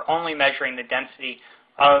case, we're only measuring the density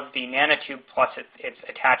of the nanotube plus its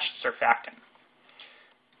attached surfactant.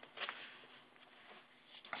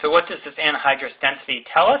 So what does this anhydrous density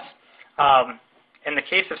tell us? In the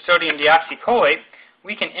case of sodium deoxycholate,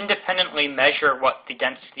 we can independently measure what the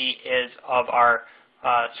density is of our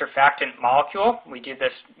surfactant molecule. We do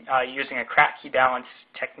this using a Kratky balance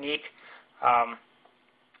technique.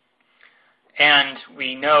 And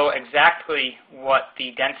we know exactly what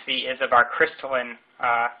the density is of our crystalline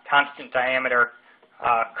constant diameter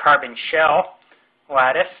carbon shell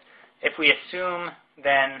lattice. If we assume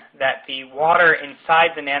then that the water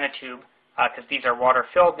inside the nanotube, because these are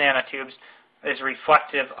water-filled nanotubes, is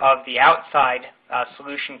reflective of the outside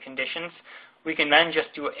solution conditions, we can then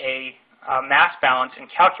just do a mass balance and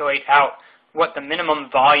calculate out what the minimum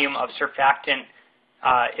volume of surfactant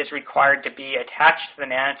is required to be attached to the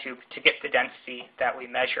nanotube to get the density that we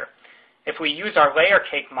measure. If we use our layer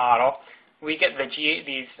cake model, we get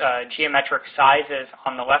these geometric sizes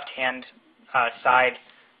on the left-hand side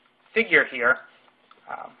figure here,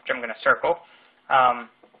 which I'm going to circle,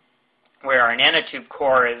 where our nanotube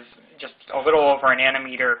core is just a little over a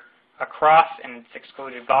nanometer across in its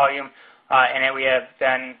excluded volume, and then we have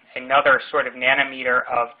then another sort of nanometer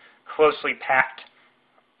of closely packed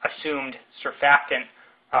assumed surfactant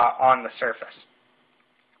on the surface.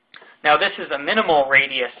 Now this is a minimal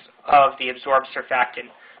radius of the absorbed surfactant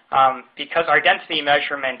because our density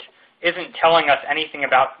measurement isn't telling us anything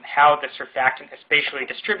about how the surfactant is spatially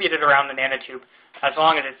distributed around the nanotube, as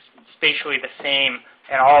long as it's spatially the same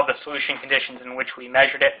in all of the solution conditions in which we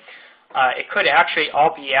measured it. It could actually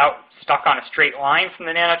all be stuck on a straight line from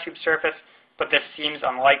the nanotube surface, but this seems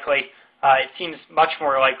unlikely. It seems much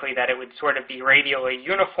more likely that it would sort of be radially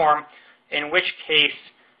uniform, in which case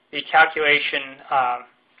the calculation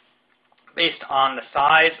based on the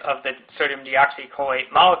size of the sodium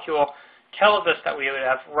deoxycholate molecule tells us that we would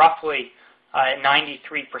have roughly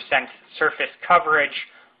 93% surface coverage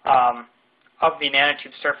of the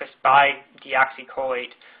nanotube surface by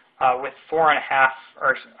deoxycholate with 4.5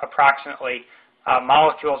 or approximately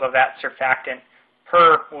molecules of that surfactant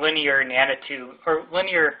per linear nanotube or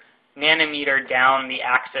linear nanometer down the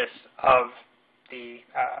axis of the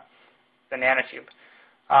nanotube.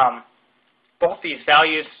 Both these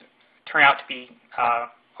values turn out to be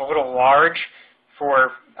a little large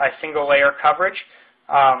for a single layer coverage,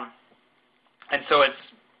 and so it's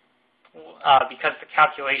because the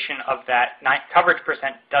calculation of that coverage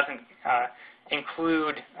percent doesn't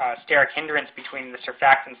include steric hindrance between the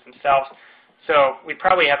surfactants themselves, so we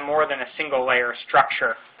probably have more than a single layer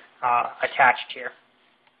structure attached here.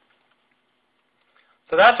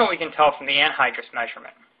 So that's what we can tell from the anhydrous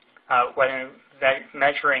measurement, when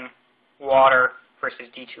measuring water versus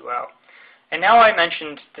D2O. And now I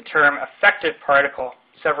mentioned the term effective particle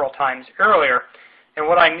several times earlier, and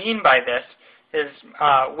what I mean by this is,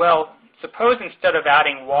 well, suppose instead of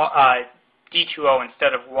adding D2O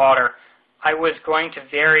instead of water, I was going to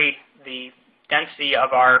vary the density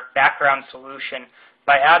of our background solution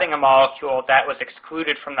by adding a molecule that was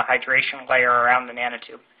excluded from the hydration layer around the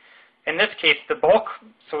nanotube. In this case, the bulk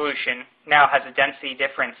solution now has a density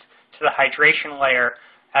difference to the hydration layer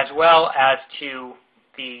as well as to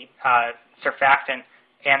the surfactant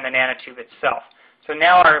and the nanotube itself. So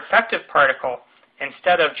now our effective particle,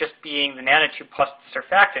 instead of just being the nanotube plus the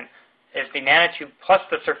surfactant, is the nanotube plus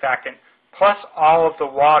the surfactant plus all of the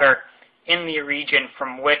water in the region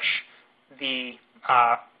from which the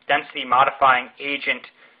density modifying agent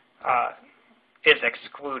is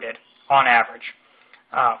excluded on average.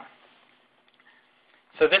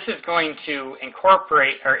 So this is going to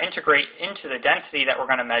incorporate or integrate into the density that we're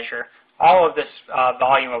going to measure all of this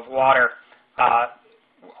volume of water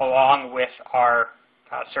along with our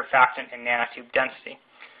surfactant and nanotube density.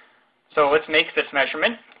 So let's make this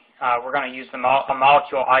measurement. We're going to use a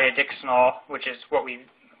molecule iodixanol, which is what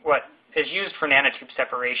is used for nanotube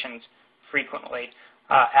separations frequently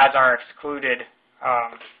as our excluded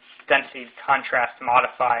density contrast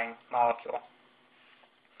modifying molecule.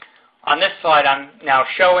 On this slide, I'm now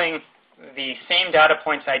showing the same data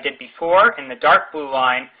points I did before in the dark blue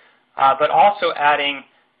line, but also adding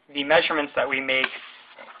the measurements that we make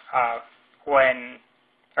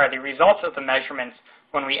the results of the measurements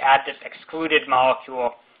when we add this excluded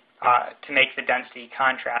molecule to make the density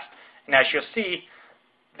contrast. And as you'll see,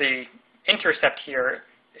 the intercept here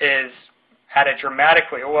is at a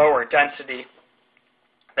dramatically lower density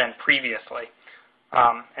than previously.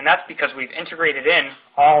 And that's because we've integrated in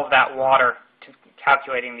all of that water to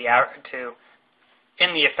calculating in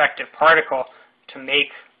the effective particle to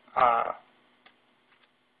make the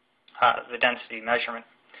density measurement.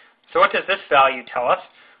 So what does this value tell us?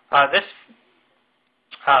 This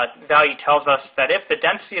value tells us that if the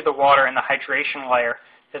density of the water in the hydration layer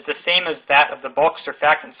is the same as that of the bulk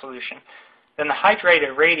surfactant solution, then the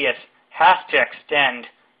hydrated radius has to extend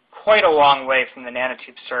quite a long way from the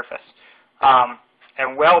nanotube surface,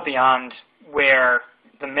 and well beyond where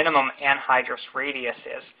the minimum anhydrous radius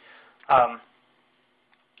is.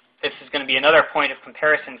 This is going to be another point of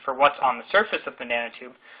comparison for what's on the surface of the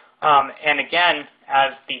nanotube. And again,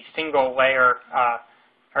 as the single layer,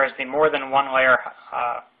 or as the more than one layer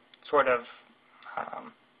sort of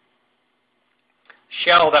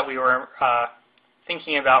shell that we were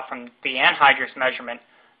thinking about from the anhydrous measurement,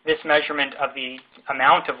 this measurement of the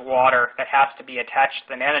amount of water that has to be attached to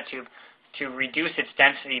the nanotube to reduce its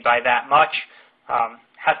density by that much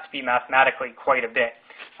has to be mathematically quite a bit.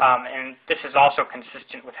 And this is also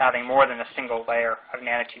consistent with having more than a single layer of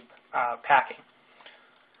nanotube packing.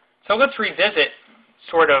 So let's revisit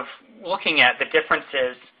sort of looking at the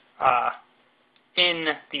differences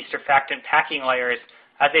in the surfactant packing layers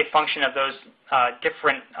as a function of those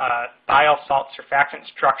different bile salt surfactant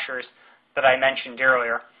structures that I mentioned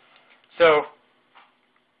earlier. So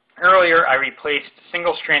earlier I replaced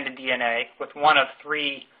single-stranded DNA with one of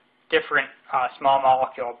three different small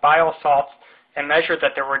molecule bile salts and measured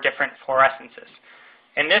that there were different fluorescences.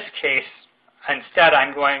 In this case, instead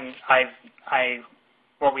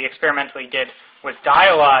what we experimentally did was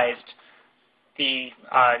dialyzed the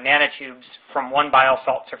nanotubes from one bile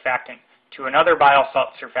salt surfactant to another bile salt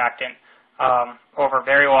surfactant over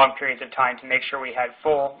very long periods of time to make sure we had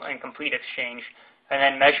full and complete exchange, and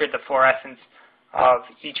then measured the fluorescence of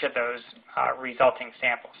each of those resulting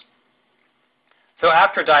samples. So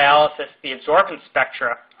after dialysis, the absorbance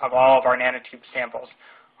spectra of all of our nanotube samples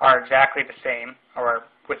are exactly the same, or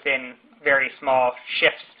within very small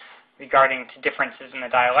shifts regarding to differences in the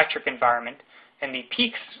dielectric environment, and the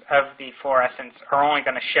peaks of the fluorescence are only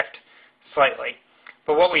going to shift slightly.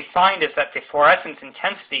 But what we find is that the fluorescence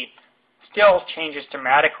intensity still changes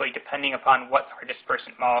dramatically depending upon what our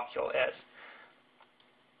dispersant molecule is.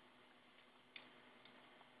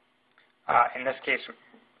 In this case,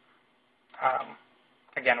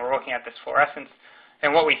 again, we're looking at this fluorescence.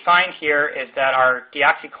 And what we find here is that our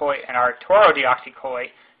deoxycholate and our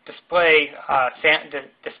torodeoxycholate display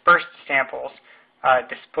dispersed samples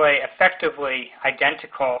display effectively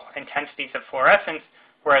identical intensities of fluorescence,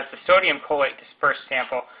 whereas the sodium cholate dispersed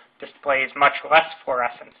sample displays much less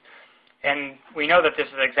fluorescence. And we know that this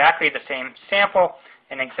is exactly the same sample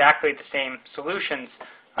and exactly the same solutions.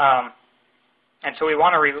 And so we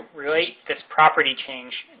want to relate this property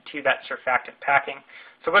change to that surfactant packing.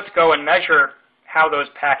 So let's go and measure how those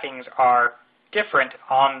packings are different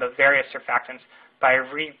on the various surfactants by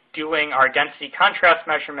redoing our density contrast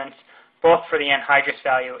measurements, both for the anhydrous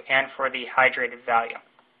value and for the hydrated value.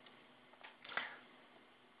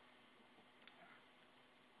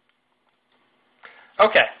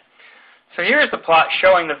 Okay, so here's the plot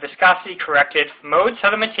showing the viscosity-corrected mode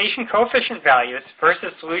sedimentation coefficient values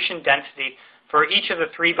versus solution density for each of the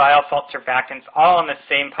three bile salt surfactants, all in the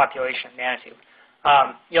same population nanotube.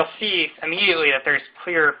 You'll see immediately that there's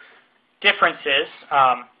clear differences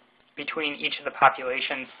between each of the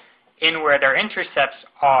populations in where their intercepts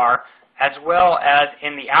are, as well as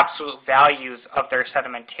in the absolute values of their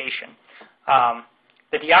sedimentation.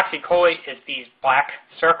 The deoxycholate is these black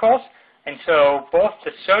circles, and so both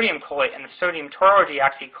the sodium cholate and the sodium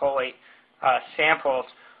torodeoxycholate samples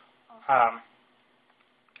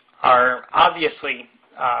are obviously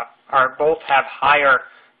both have higher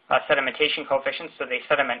sedimentation coefficients, so they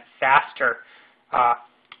sediment faster.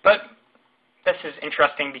 But this is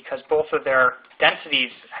interesting because both of their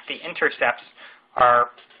densities at the intercepts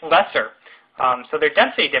are lesser. So their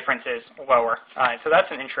density difference is lower. So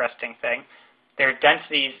that's an interesting thing. Their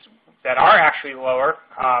densities that are actually lower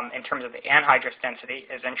in terms of the anhydrous density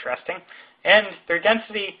is interesting. And their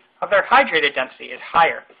density of their hydrated density is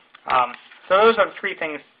higher. So those are the three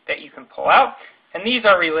things that you can pull out. And these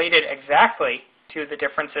are related exactly to the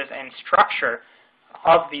differences in structure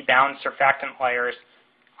of the bound surfactant layers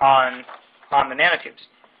on the nanotubes.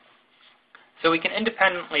 So we can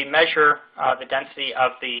independently measure the density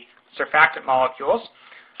of the surfactant molecules.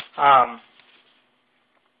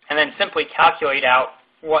 and then simply calculate out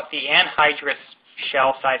what the anhydrous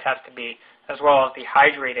shell size has to be, as well as the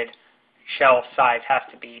hydrated shell size has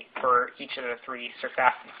to be for each of the three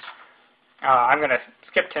surfactants. I'm going to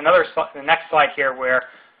skip to the next slide here where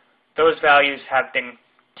those values have been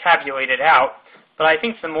tabulated out, but I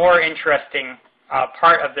think the more interesting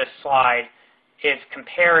part of this slide is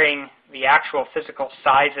comparing the actual physical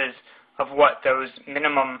sizes of what those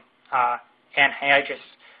minimum anhydrous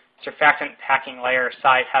surfactant packing layer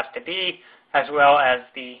size has to be, as well as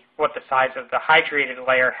what the size of the hydrated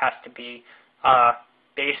layer has to be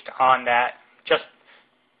based on that, just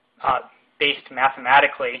based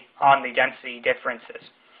mathematically on the density differences.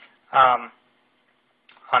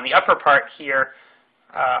 On the upper part here,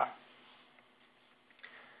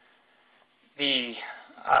 the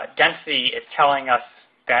density is telling us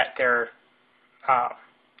that there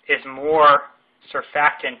is more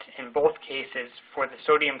surfactant in both cases for the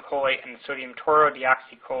sodium cholate and the sodium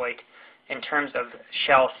torodeoxycholate in terms of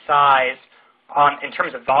shell size, in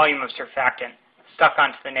terms of volume of surfactant stuck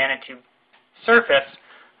onto the nanotube surface,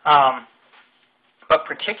 but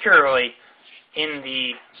particularly in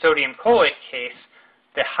the sodium cholate case,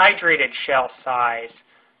 the hydrated shell size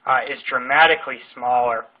is dramatically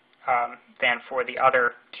smaller than for the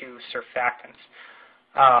other two surfactants.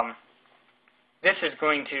 This is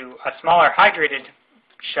going to a smaller hydrated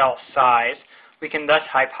shell size. We can thus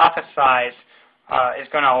hypothesize is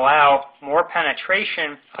going to allow more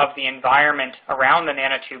penetration of the environment around the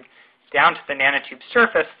nanotube down to the nanotube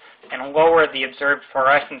surface and lower the observed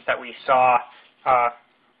fluorescence that we saw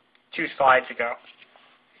 2 slides ago.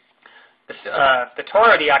 The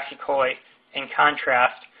torodeoxycholate, in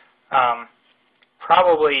contrast,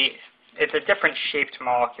 probably it's a different shaped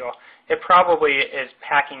molecule. It probably is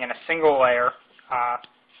packing in a single layer,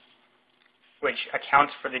 which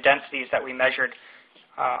accounts for the densities that we measured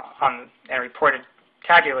and reported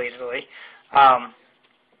tabulatedly,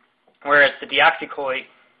 whereas the deoxycholate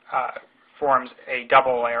forms a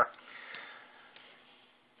double layer.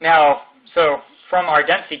 Now, so from our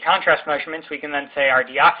density contrast measurements, we can then say our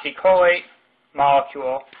deoxycholate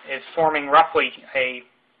molecule is forming roughly a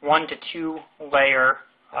 1 to 2 layer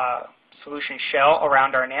solution shell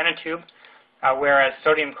around our nanotube, whereas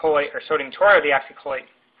sodium cholate or sodium torodeoxycholate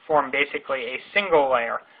form basically a single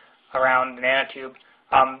layer around the nanotube,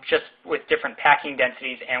 just with different packing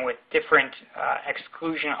densities and with different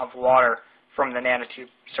exclusion of water from the nanotube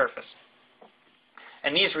surface.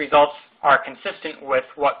 And these results are consistent with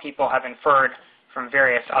what people have inferred from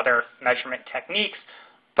various other measurement techniques,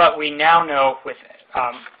 but we now know with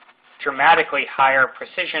dramatically higher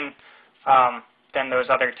precision than those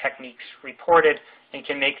other techniques reported, and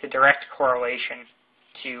can make the direct correlation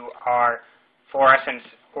to our fluorescence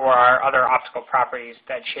or our other optical properties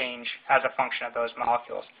that change as a function of those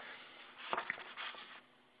molecules.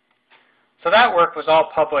 So that work was all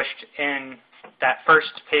published in that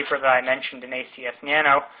first paper that I mentioned in ACS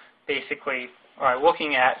Nano, basically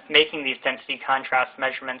looking at making these density contrast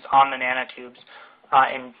measurements on the nanotubes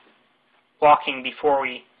and walking before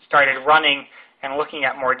we started running and looking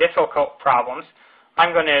at more difficult problems.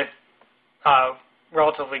 I'm going to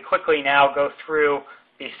relatively quickly now go through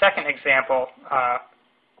the second example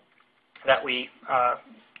that we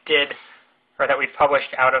did, or that we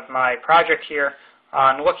published out of my project here,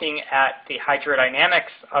 on looking at the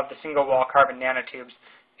hydrodynamics of the single-wall carbon nanotubes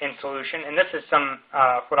in solution. And this is some,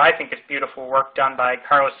 what I think is beautiful work done by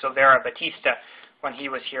Carlos Silveira Batista when he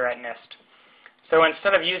was here at NIST. So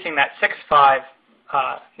instead of using that 6.5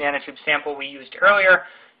 nanotube sample we used earlier,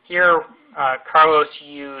 here Carlos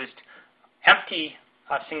used empty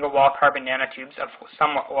single-wall carbon nanotubes of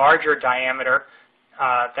somewhat larger diameter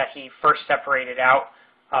that he first separated out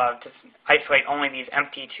to isolate only these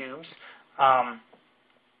empty tubes.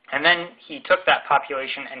 And then he took that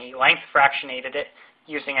population and he length fractionated it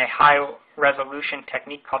using a high-resolution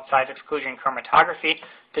technique called size exclusion chromatography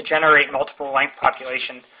to generate multiple length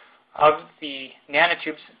populations of the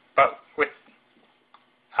nanotubes, but with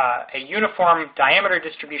a uniform diameter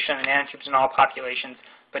distribution of the nanotubes in all populations,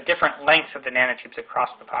 but different lengths of the nanotubes across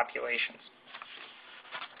the populations.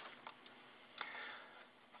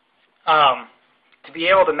 To be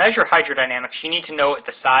able to measure hydrodynamics, you need to know what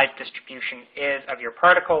the size distribution is of your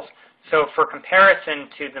particles. So for comparison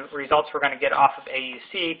to the results we're going to get off of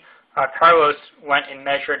AUC, Carlos went and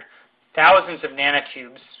measured thousands of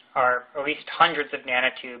nanotubes, or at least hundreds of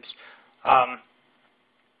nanotubes,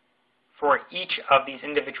 for each of these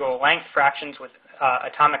individual length fractions with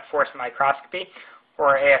atomic force microscopy,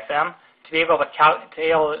 or AFM, to be able to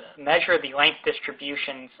measure the length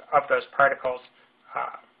distributions of those particles,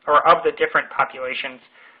 or of the different populations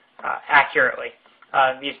accurately.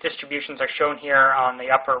 These distributions are shown here on the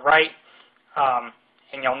upper right,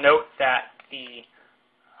 and you'll note that the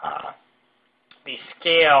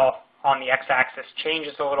scale on the x-axis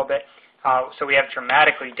changes a little bit, so we have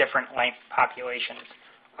dramatically different length populations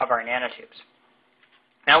of our nanotubes.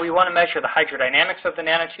 Now we want to measure the hydrodynamics of the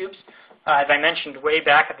nanotubes. As I mentioned way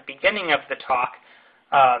back at the beginning of the talk,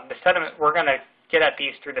 we're going to get at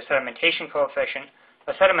these through the sedimentation coefficient.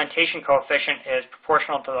 The sedimentation coefficient is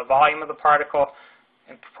proportional to the volume of the particle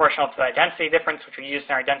and proportional to the density difference, which we used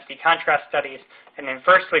in our density contrast studies, and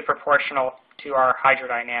inversely proportional to our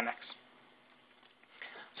hydrodynamics.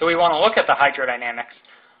 So we want to look at the hydrodynamics,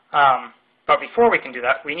 but before we can do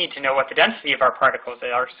that, we need to know what the density of our particles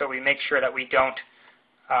are, so we make sure that we don't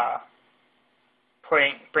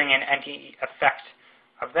bring in any effect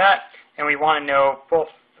of that, and we want to know both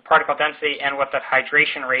the particle density and what the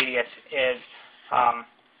hydration radius is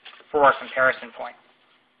for our comparison point.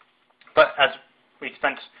 But as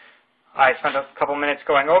I spent a couple minutes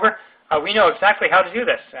going over, we know exactly how to do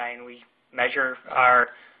this, and we measure our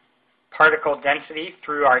particle density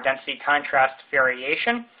through our density contrast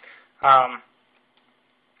variation.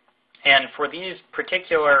 And for these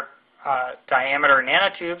particular diameter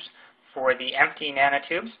nanotubes, for the empty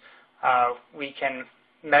nanotubes, we can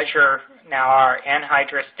measure now our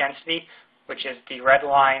anhydrous density, which is the red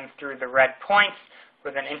line through the red points,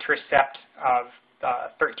 with an intercept of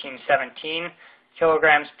 1317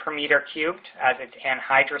 kilograms per meter cubed as its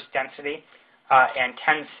anhydrous density, and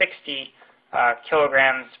 1060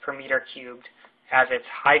 kilograms per meter cubed as its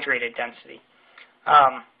hydrated density.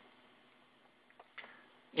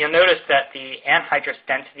 You'll notice that the anhydrous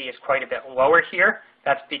density is quite a bit lower here.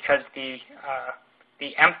 That's because the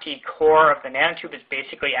empty core of the nanotube is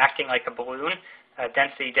basically acting like a balloon, a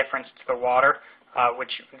density difference to the water,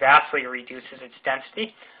 which vastly reduces its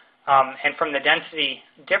density. And from the density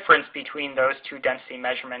difference between those two density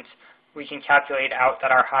measurements, we can calculate out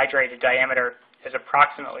that our hydrated diameter is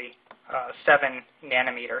approximately 7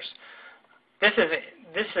 nanometers. This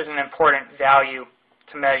is an important value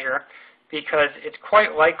to measure because it's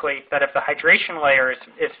quite likely that if the hydration layer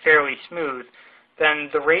is fairly smooth, then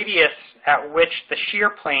the radius at which the shear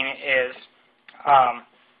plane is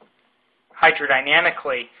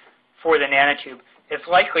hydrodynamically for the nanotube is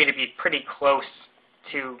likely to be pretty close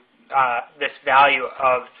to this value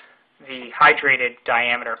of the hydrated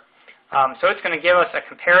diameter. So it's going to give us a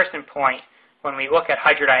comparison point when we look at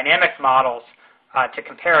hydrodynamic models to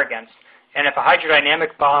compare against. And if a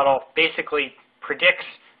hydrodynamic model basically predicts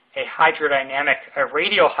a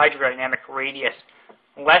radial hydrodynamic radius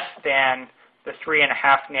less than the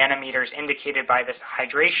 3.5 nanometers indicated by this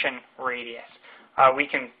hydration radius, we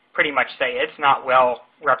can pretty much say it's not well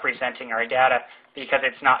representing our data because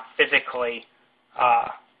it's not physically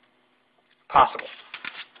possible.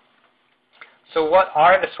 So what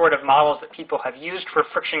are the sort of models that people have used for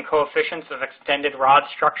friction coefficients of extended rod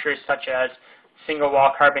structures such as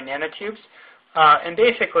single-wall carbon nanotubes? And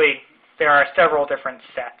basically, there are several different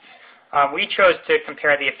sets. We chose to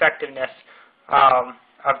compare the effectiveness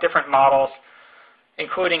of different models,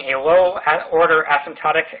 including a low-order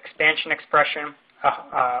asymptotic expansion expression,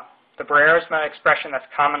 the Breyersma expression that's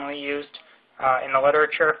commonly used in the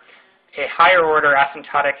literature, a higher-order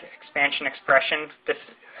asymptotic expansion expression. This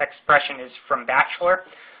expression is from Batchelor,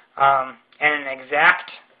 and an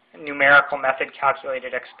exact numerical method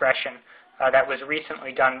calculated expression that was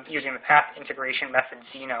recently done using the path integration method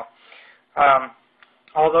Zeno.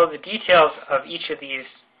 Although the details of each of these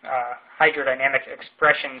hydrodynamic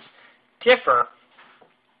expressions differ,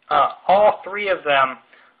 all three of them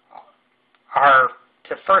are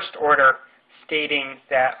to first order, stating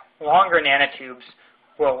that longer nanotubes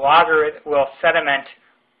will sediment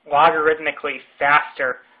logarithmically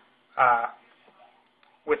faster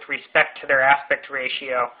with respect to their aspect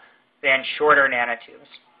ratio than shorter nanotubes.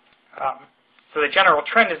 So the general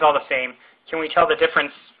trend is all the same. Can we tell the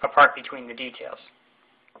difference apart between the details?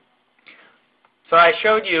 So I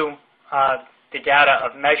showed you the data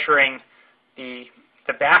of measuring the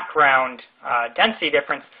background density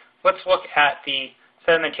difference. Let's look at the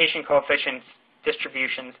sedimentation coefficients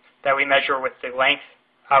distributions that we measure with the length,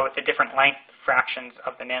 with the different length fractions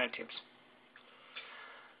of the nanotubes.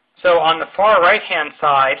 So on the far right-hand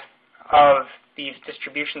side of these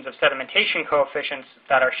distributions of sedimentation coefficients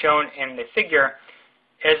that are shown in the figure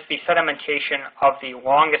is the sedimentation of the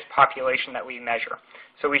longest population that we measure.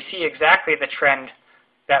 So we see exactly the trend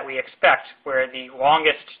that we expect, where the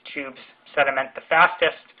longest tubes sediment the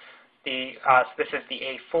fastest. So this is the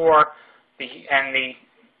A4, and the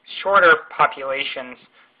shorter populations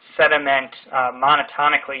sediment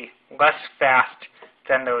monotonically less fast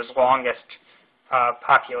than those longest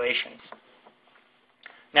populations.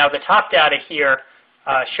 Now the top data here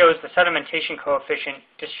shows the sedimentation coefficient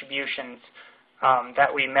distributions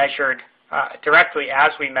that we measured directly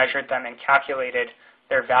as we measured them and calculated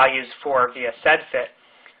their values for via SedFit.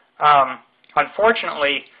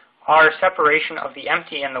 Unfortunately, our separation of the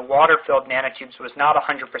empty and the water-filled nanotubes was not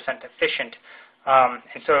 100% efficient.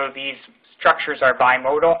 And so these structures are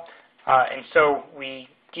bimodal. And so we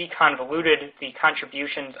deconvoluted the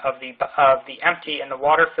contributions of the empty and the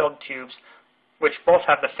water-filled tubes, which both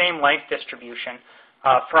have the same length distribution,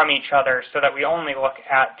 from each other, so that we only look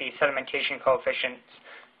at the sedimentation coefficients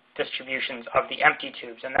distributions of the empty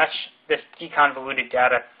tubes. And this deconvoluted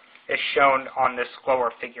data is shown on this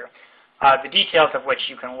lower figure, the details of which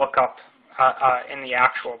you can look up in the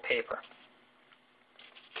actual paper.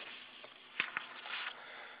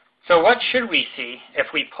 So what should we see if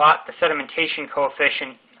we plot the sedimentation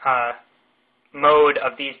coefficient mode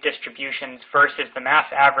of these distributions versus the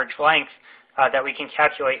mass average length that we can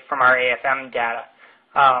calculate from our AFM data?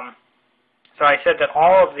 So I said that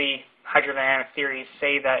all of the hydrodynamic theories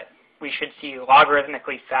say that we should see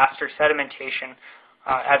logarithmically faster sedimentation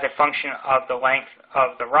as a function of the length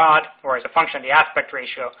of the rod, or as a function of the aspect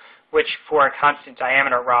ratio, which for a constant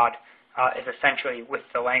diameter rod is essentially with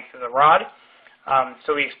the length of the rod.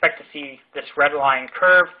 So we expect to see this red line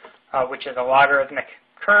curve, which is a logarithmic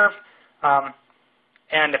curve.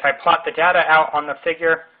 And if I plot the data out on the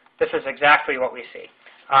figure, this is exactly what we see.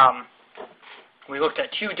 We looked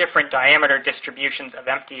at two different diameter distributions of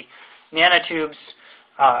empty nanotubes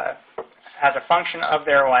as a function of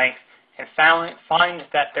their length, and find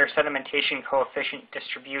that their sedimentation coefficient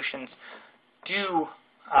distributions do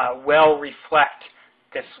well reflect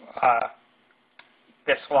this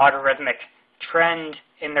logarithmic trend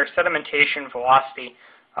in their sedimentation velocity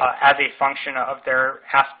as a function of their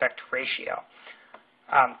aspect ratio.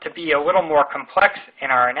 To be a little more complex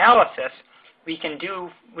in our analysis, we can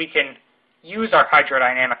use our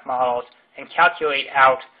hydrodynamic models and calculate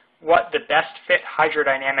out what the best fit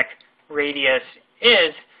hydrodynamic radius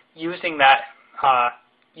is using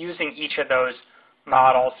each of those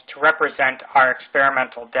models to represent our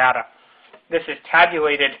experimental data. This is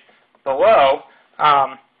tabulated below,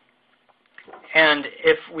 and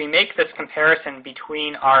if we make this comparison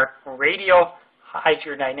between our radial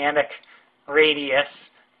hydrodynamic radius,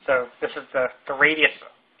 so this is the radius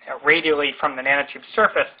radially from the nanotube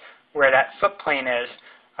surface where that slip plane is,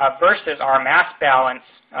 versus our mass balance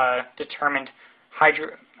determined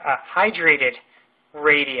hydrated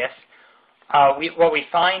radius, what we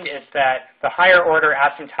find is that the higher order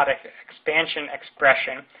asymptotic expansion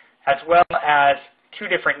expression, as well as two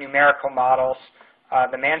different numerical models,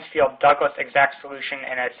 the Mansfield-Douglas exact solution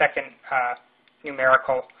and a second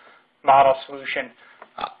numerical model solution,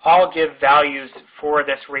 all give values for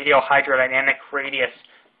this radial hydrodynamic radius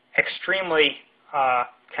extremely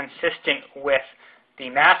consistent with the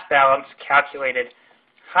mass balance calculated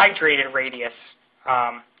hydrated radius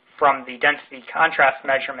from the density contrast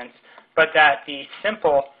measurements, but that the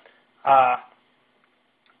simple,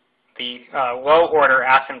 low order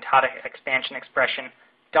asymptotic expansion expression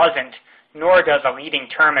doesn't, nor does a leading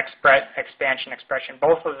term expansion expression.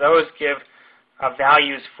 Both of those give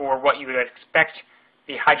values for what you would expect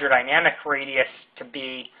the hydrodynamic radius to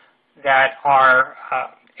be that are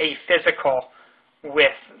aphysical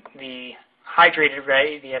with the hydrated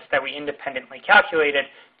radius that we independently calculated.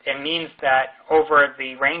 It means that over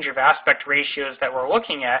the range of aspect ratios that we're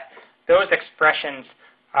looking at, those expressions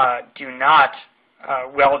do not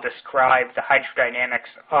well describe the hydrodynamics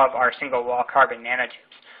of our single-wall carbon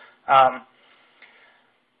nanotubes.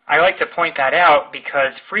 I like to point that out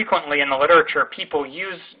because frequently in the literature, people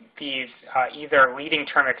use these either leading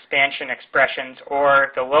term expansion expressions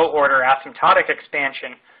or the low-order asymptotic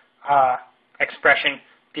expansion expression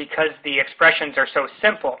because the expressions are so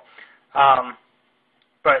simple.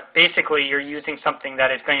 But basically, you're using something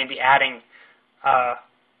that is going to be adding,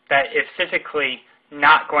 that is physically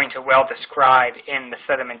not going to well describe in the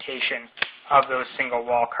sedimentation of those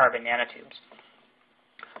single-wall carbon nanotubes.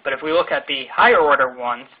 But if we look at the higher order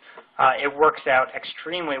ones, it works out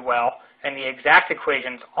extremely well, and the exact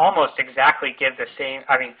equations almost exactly give the same,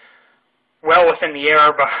 well within the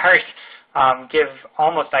error bars, give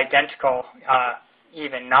almost identical,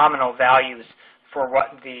 even nominal values for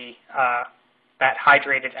what that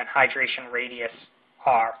hydrated and hydration radius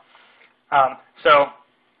are. So,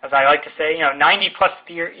 as I like to say, 90-plus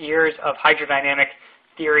years of hydrodynamic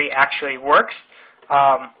theory actually works.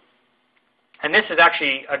 And this is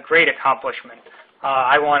actually a great accomplishment.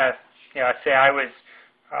 I want to say I was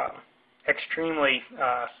extremely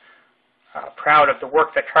proud of the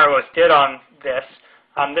work that Carlos did on this.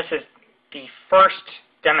 This is the first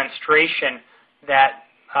demonstration that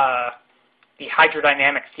the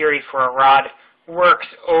hydrodynamic theory for a rod works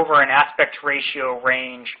over an aspect ratio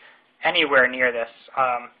range anywhere near this.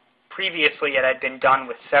 Previously, it had been done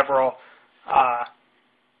with several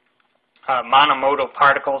monomodal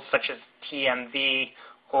particles such as TMV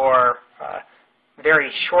or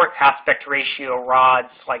very short aspect ratio rods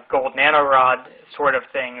like gold nanorod sort of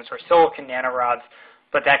things or silicon nanorods,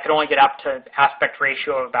 but that could only get up to aspect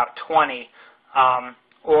ratio of about 20,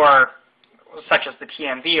 or such as the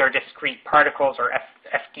TMV or discrete particles or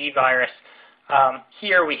FD virus.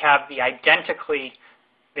 Here we have the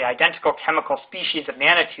identical chemical species of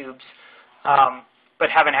nanotubes, but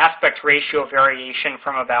have an aspect ratio variation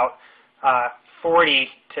from about 40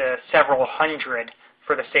 to several hundred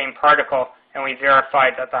for the same particle, and we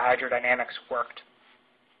verified that the hydrodynamics worked.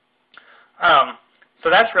 So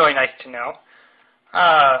that's really nice to know.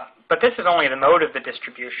 But this is only the mode of the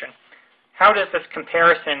distribution. How does this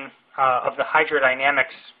comparison of the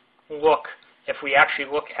hydrodynamics look if we actually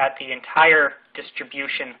look at the entire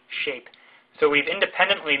distribution shape? So we've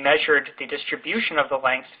independently measured the distribution of the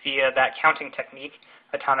lengths via that counting technique,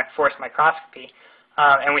 atomic force microscopy,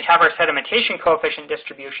 and we have our sedimentation coefficient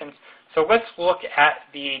distributions. So let's look at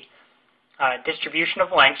the distribution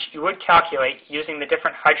of lengths you would calculate using the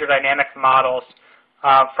different hydrodynamic models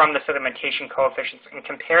from the sedimentation coefficients and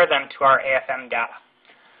compare them to our AFM data.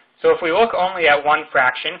 So if we look only at one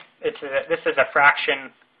fraction, this is a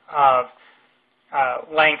fraction of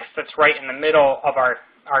length that's right in the middle of our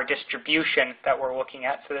distribution that we're looking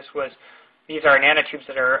at. So these are nanotubes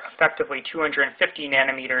that are effectively 250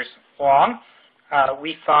 nanometers long.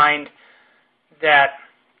 We find that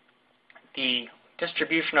the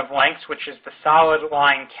distribution of lengths, which is the solid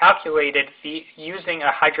line calculated using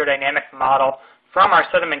a hydrodynamic model from our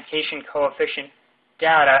sedimentation coefficient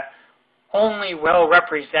data, only well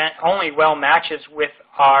matches with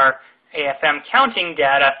our AFM counting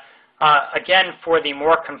data, again for the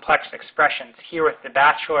more complex expressions. Here with the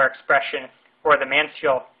Batchelor expression or the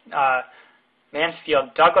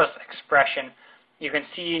Mansfield-Douglas expression, you can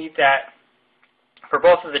see that for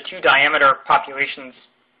both of the two diameter populations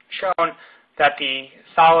shown, that the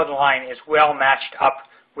solid line is well matched up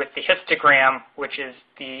with the histogram, which is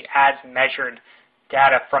the as measured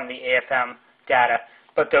data from the AFM data.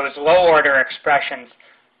 But those low-order expressions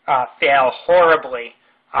fail horribly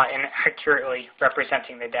in accurately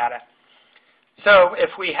representing the data. So if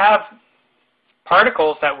we have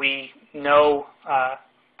particles that we know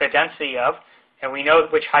the density of, and we know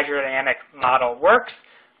which hydrodynamic model works,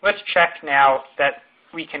 let's check now that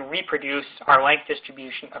we can reproduce our length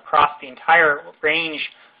distribution across the entire range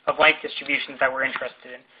of length distributions that we're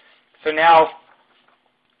interested in. So now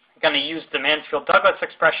I'm going to use the Mansfield-Douglas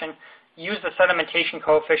expression, use the sedimentation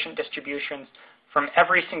coefficient distributions from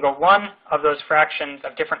every single one of those fractions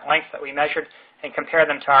of different lengths that we measured and compare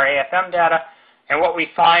them to our AFM data. And what we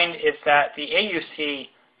find is that the AUC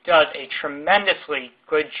does a tremendously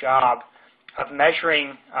good job of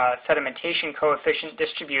measuring sedimentation coefficient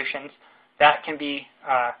distributions that can be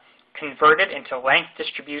converted into length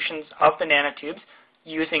distributions of the nanotubes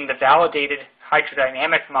using the validated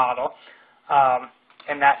hydrodynamic model,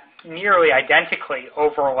 and that nearly identically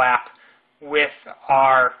overlap with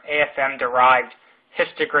our AFM-derived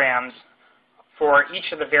histograms for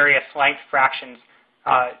each of the various length fractions,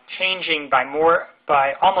 changing by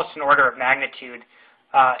almost an order of magnitude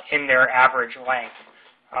in their average length.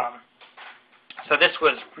 So this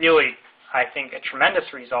was really, I think, a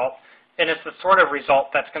tremendous result, and it's the sort of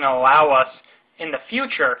result that's going to allow us in the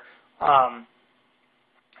future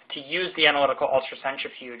to use the analytical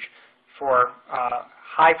ultracentrifuge for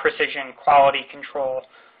high precision quality control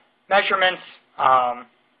measurements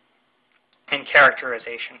and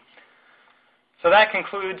characterization. So that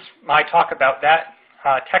concludes my talk about that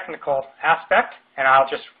technical aspect, and I'll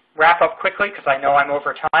just wrap up quickly because I know I'm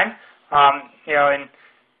over time.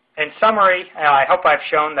 In summary, I hope I've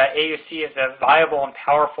shown that AUC is a viable and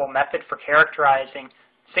powerful method for characterizing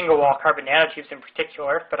single-wall carbon nanotubes in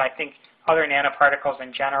particular, but I think other nanoparticles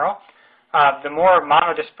in general. The more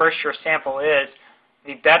monodispersed your sample is,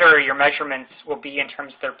 the better your measurements will be in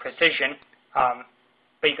terms of their precision,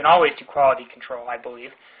 but you can always do quality control, I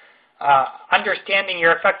believe. Understanding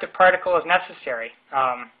your effective particle is necessary.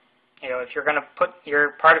 If you're going to put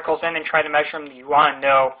your particles in and try to measure them, you want to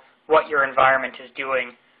know what your environment is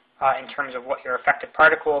doing in terms of what your effective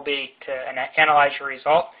particle will be to analyze your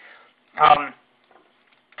result.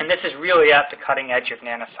 And this is really at the cutting edge of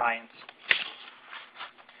nanoscience.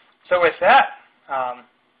 So with that,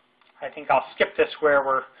 I think I'll skip this where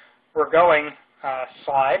we're going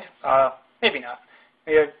slide. Maybe not.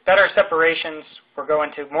 We have better separations. We're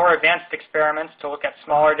going to more advanced experiments to look at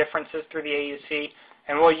smaller differences through the AUC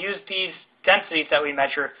And we'll use these densities that we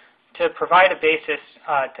measure to provide a basis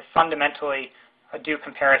to fundamentally do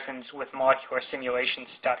comparisons with molecular simulation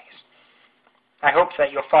studies. I hope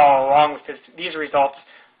that you'll follow along with these results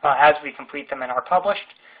as we complete them and are published.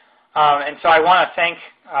 And so I want to thank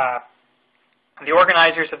the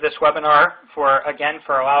organizers of this webinar for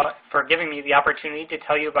giving me the opportunity to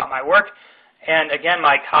tell you about my work. And again,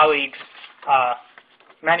 my colleagues,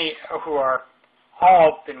 many who are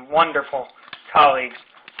all been wonderful colleagues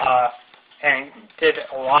and did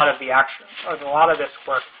a lot of this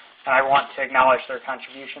work, and I want to acknowledge their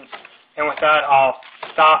contributions. And with that, I'll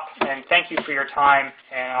stop, and thank you for your time,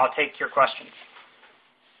 and I'll take your questions.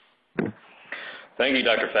 Thank you,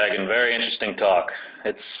 Dr. Fagan. Very interesting talk.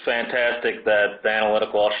 It's fantastic that the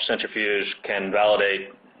analytical ultracentrifuge can validate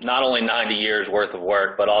not only 90 years worth of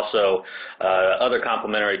work, but also other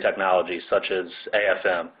complementary technologies such as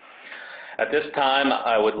AFM. At this time,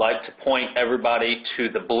 I would like to point everybody to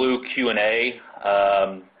the blue Q&A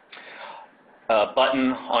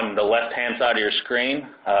button on the left-hand side of your screen.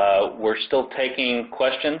 We're still taking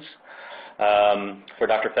questions for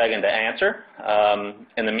Dr. Fagan to answer.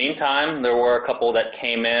 In the meantime, there were a couple that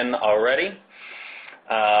came in already.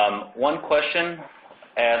 One question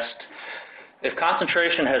asked, if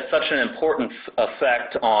concentration has such an important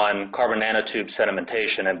effect on carbon nanotube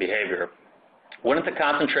sedimentation and behavior, wouldn't the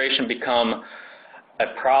concentration become a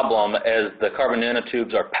problem as the carbon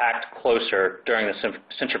nanotubes are packed closer during the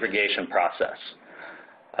centrifugation process?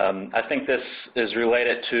 I think this is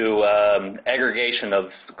related to aggregation of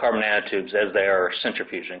carbon nanotubes as they are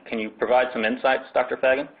centrifuging. Can you provide some insights, Dr.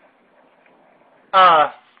 Fagan?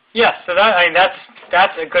 Yes, so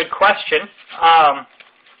that's a good question.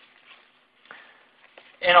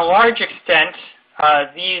 In a large extent,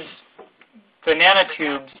 the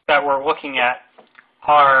nanotubes that we're looking at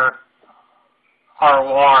are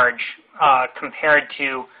large compared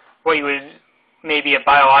to what you would maybe a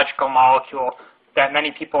biological molecule that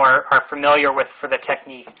many people are familiar with for the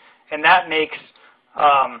technique. And that makes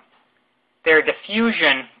their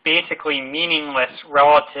diffusion basically meaningless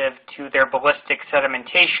relative to their ballistic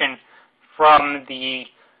sedimentation from the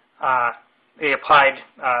applied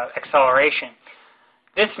acceleration.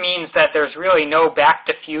 This means that there's really no back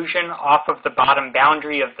diffusion off of the bottom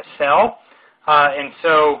boundary of the cell, and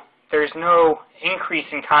so there's no increase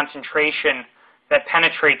in concentration that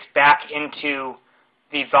penetrates back into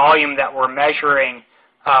the volume that we're measuring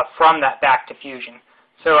from that back diffusion.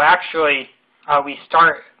 So actually, we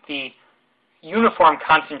start the uniform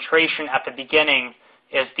concentration at the beginning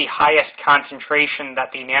is the highest concentration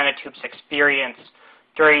that the nanotubes experience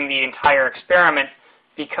during the entire experiment,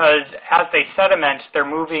 because as they sediment, they're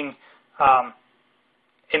moving,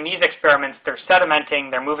 in these experiments, they're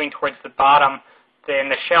sedimenting, they're moving towards the bottom. Then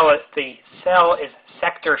the cell is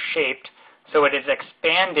sector-shaped, so it is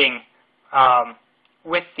expanding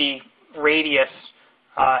with the radius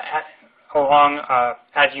along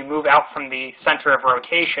as you move out from the center of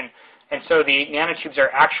rotation. And so the nanotubes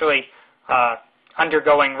are actually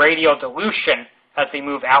undergoing radial dilution as they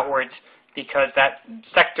move outwards, because that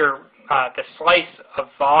sector, the slice of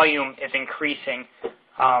volume is increasing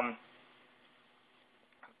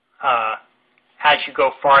as you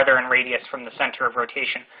go farther in radius from the center of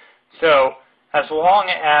rotation. So as long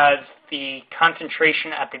as the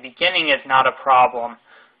concentration at the beginning is not a problem,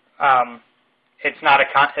 it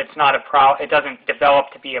doesn't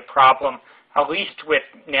develop to be a problem, at least with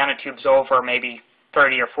nanotubes over maybe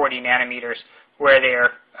 30 or 40 nanometers, where they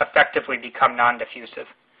are effectively become non-diffusive.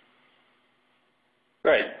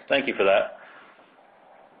 Great, thank you for that.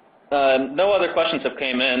 No other questions have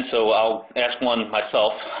came in, so I'll ask one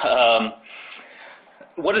myself.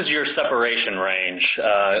 What is your separation range?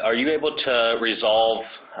 Are you able to resolve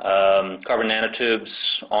carbon nanotubes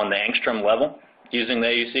on the angstrom level using the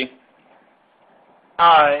AUC?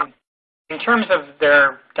 In terms of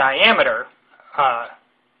their diameter,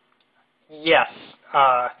 yes.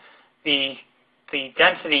 The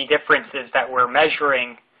density differences that we're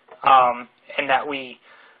measuring and that we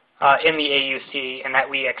in the AUC and that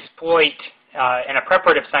we exploit in a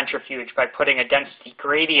preparative centrifuge by putting a density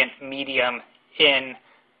gradient medium in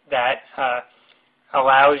that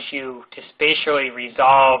allows you to spatially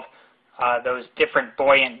resolve those different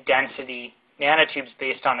buoyant density nanotubes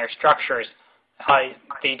based on their structures.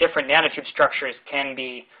 The different nanotube structures can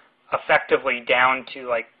be effectively down to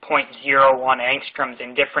like 0.01 angstroms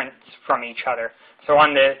in difference from each other. So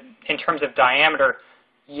in terms of diameter,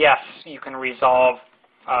 yes, you can resolve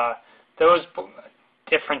those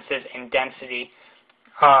differences in density.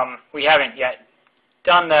 We haven't yet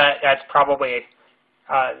done that. That's probably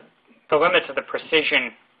the limits of the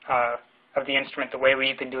precision of the instrument, the way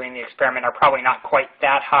we've been doing the experiment, are probably not quite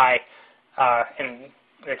that high in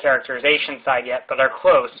the characterization side yet, but are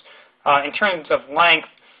close. In terms of length,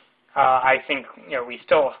 I think we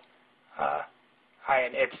still,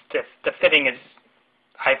 the fitting is,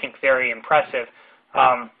 I think, very impressive,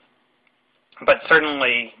 but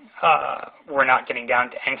certainly we're not getting down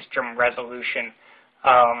to angstrom resolution.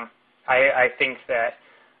 I think that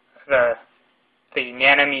the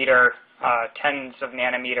nanometer, tens of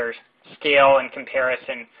nanometers scale in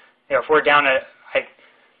comparison, if we're down at,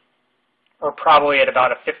 we're probably at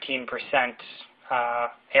about a 15%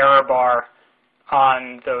 error bar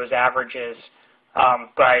on those averages,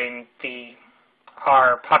 but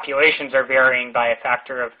our populations are varying by a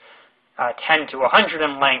factor of 10 to 100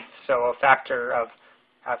 in length, so a factor of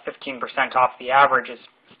 15% off the average is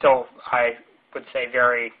still, I would say,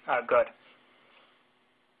 very good.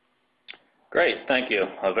 Great, thank you.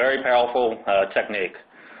 A very powerful technique.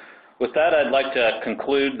 With that, I'd like to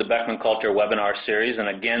conclude the Beckman Culture webinar series and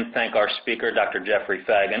again thank our speaker, Dr. Jeffrey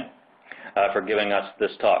Fagan, for giving us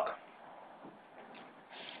this talk.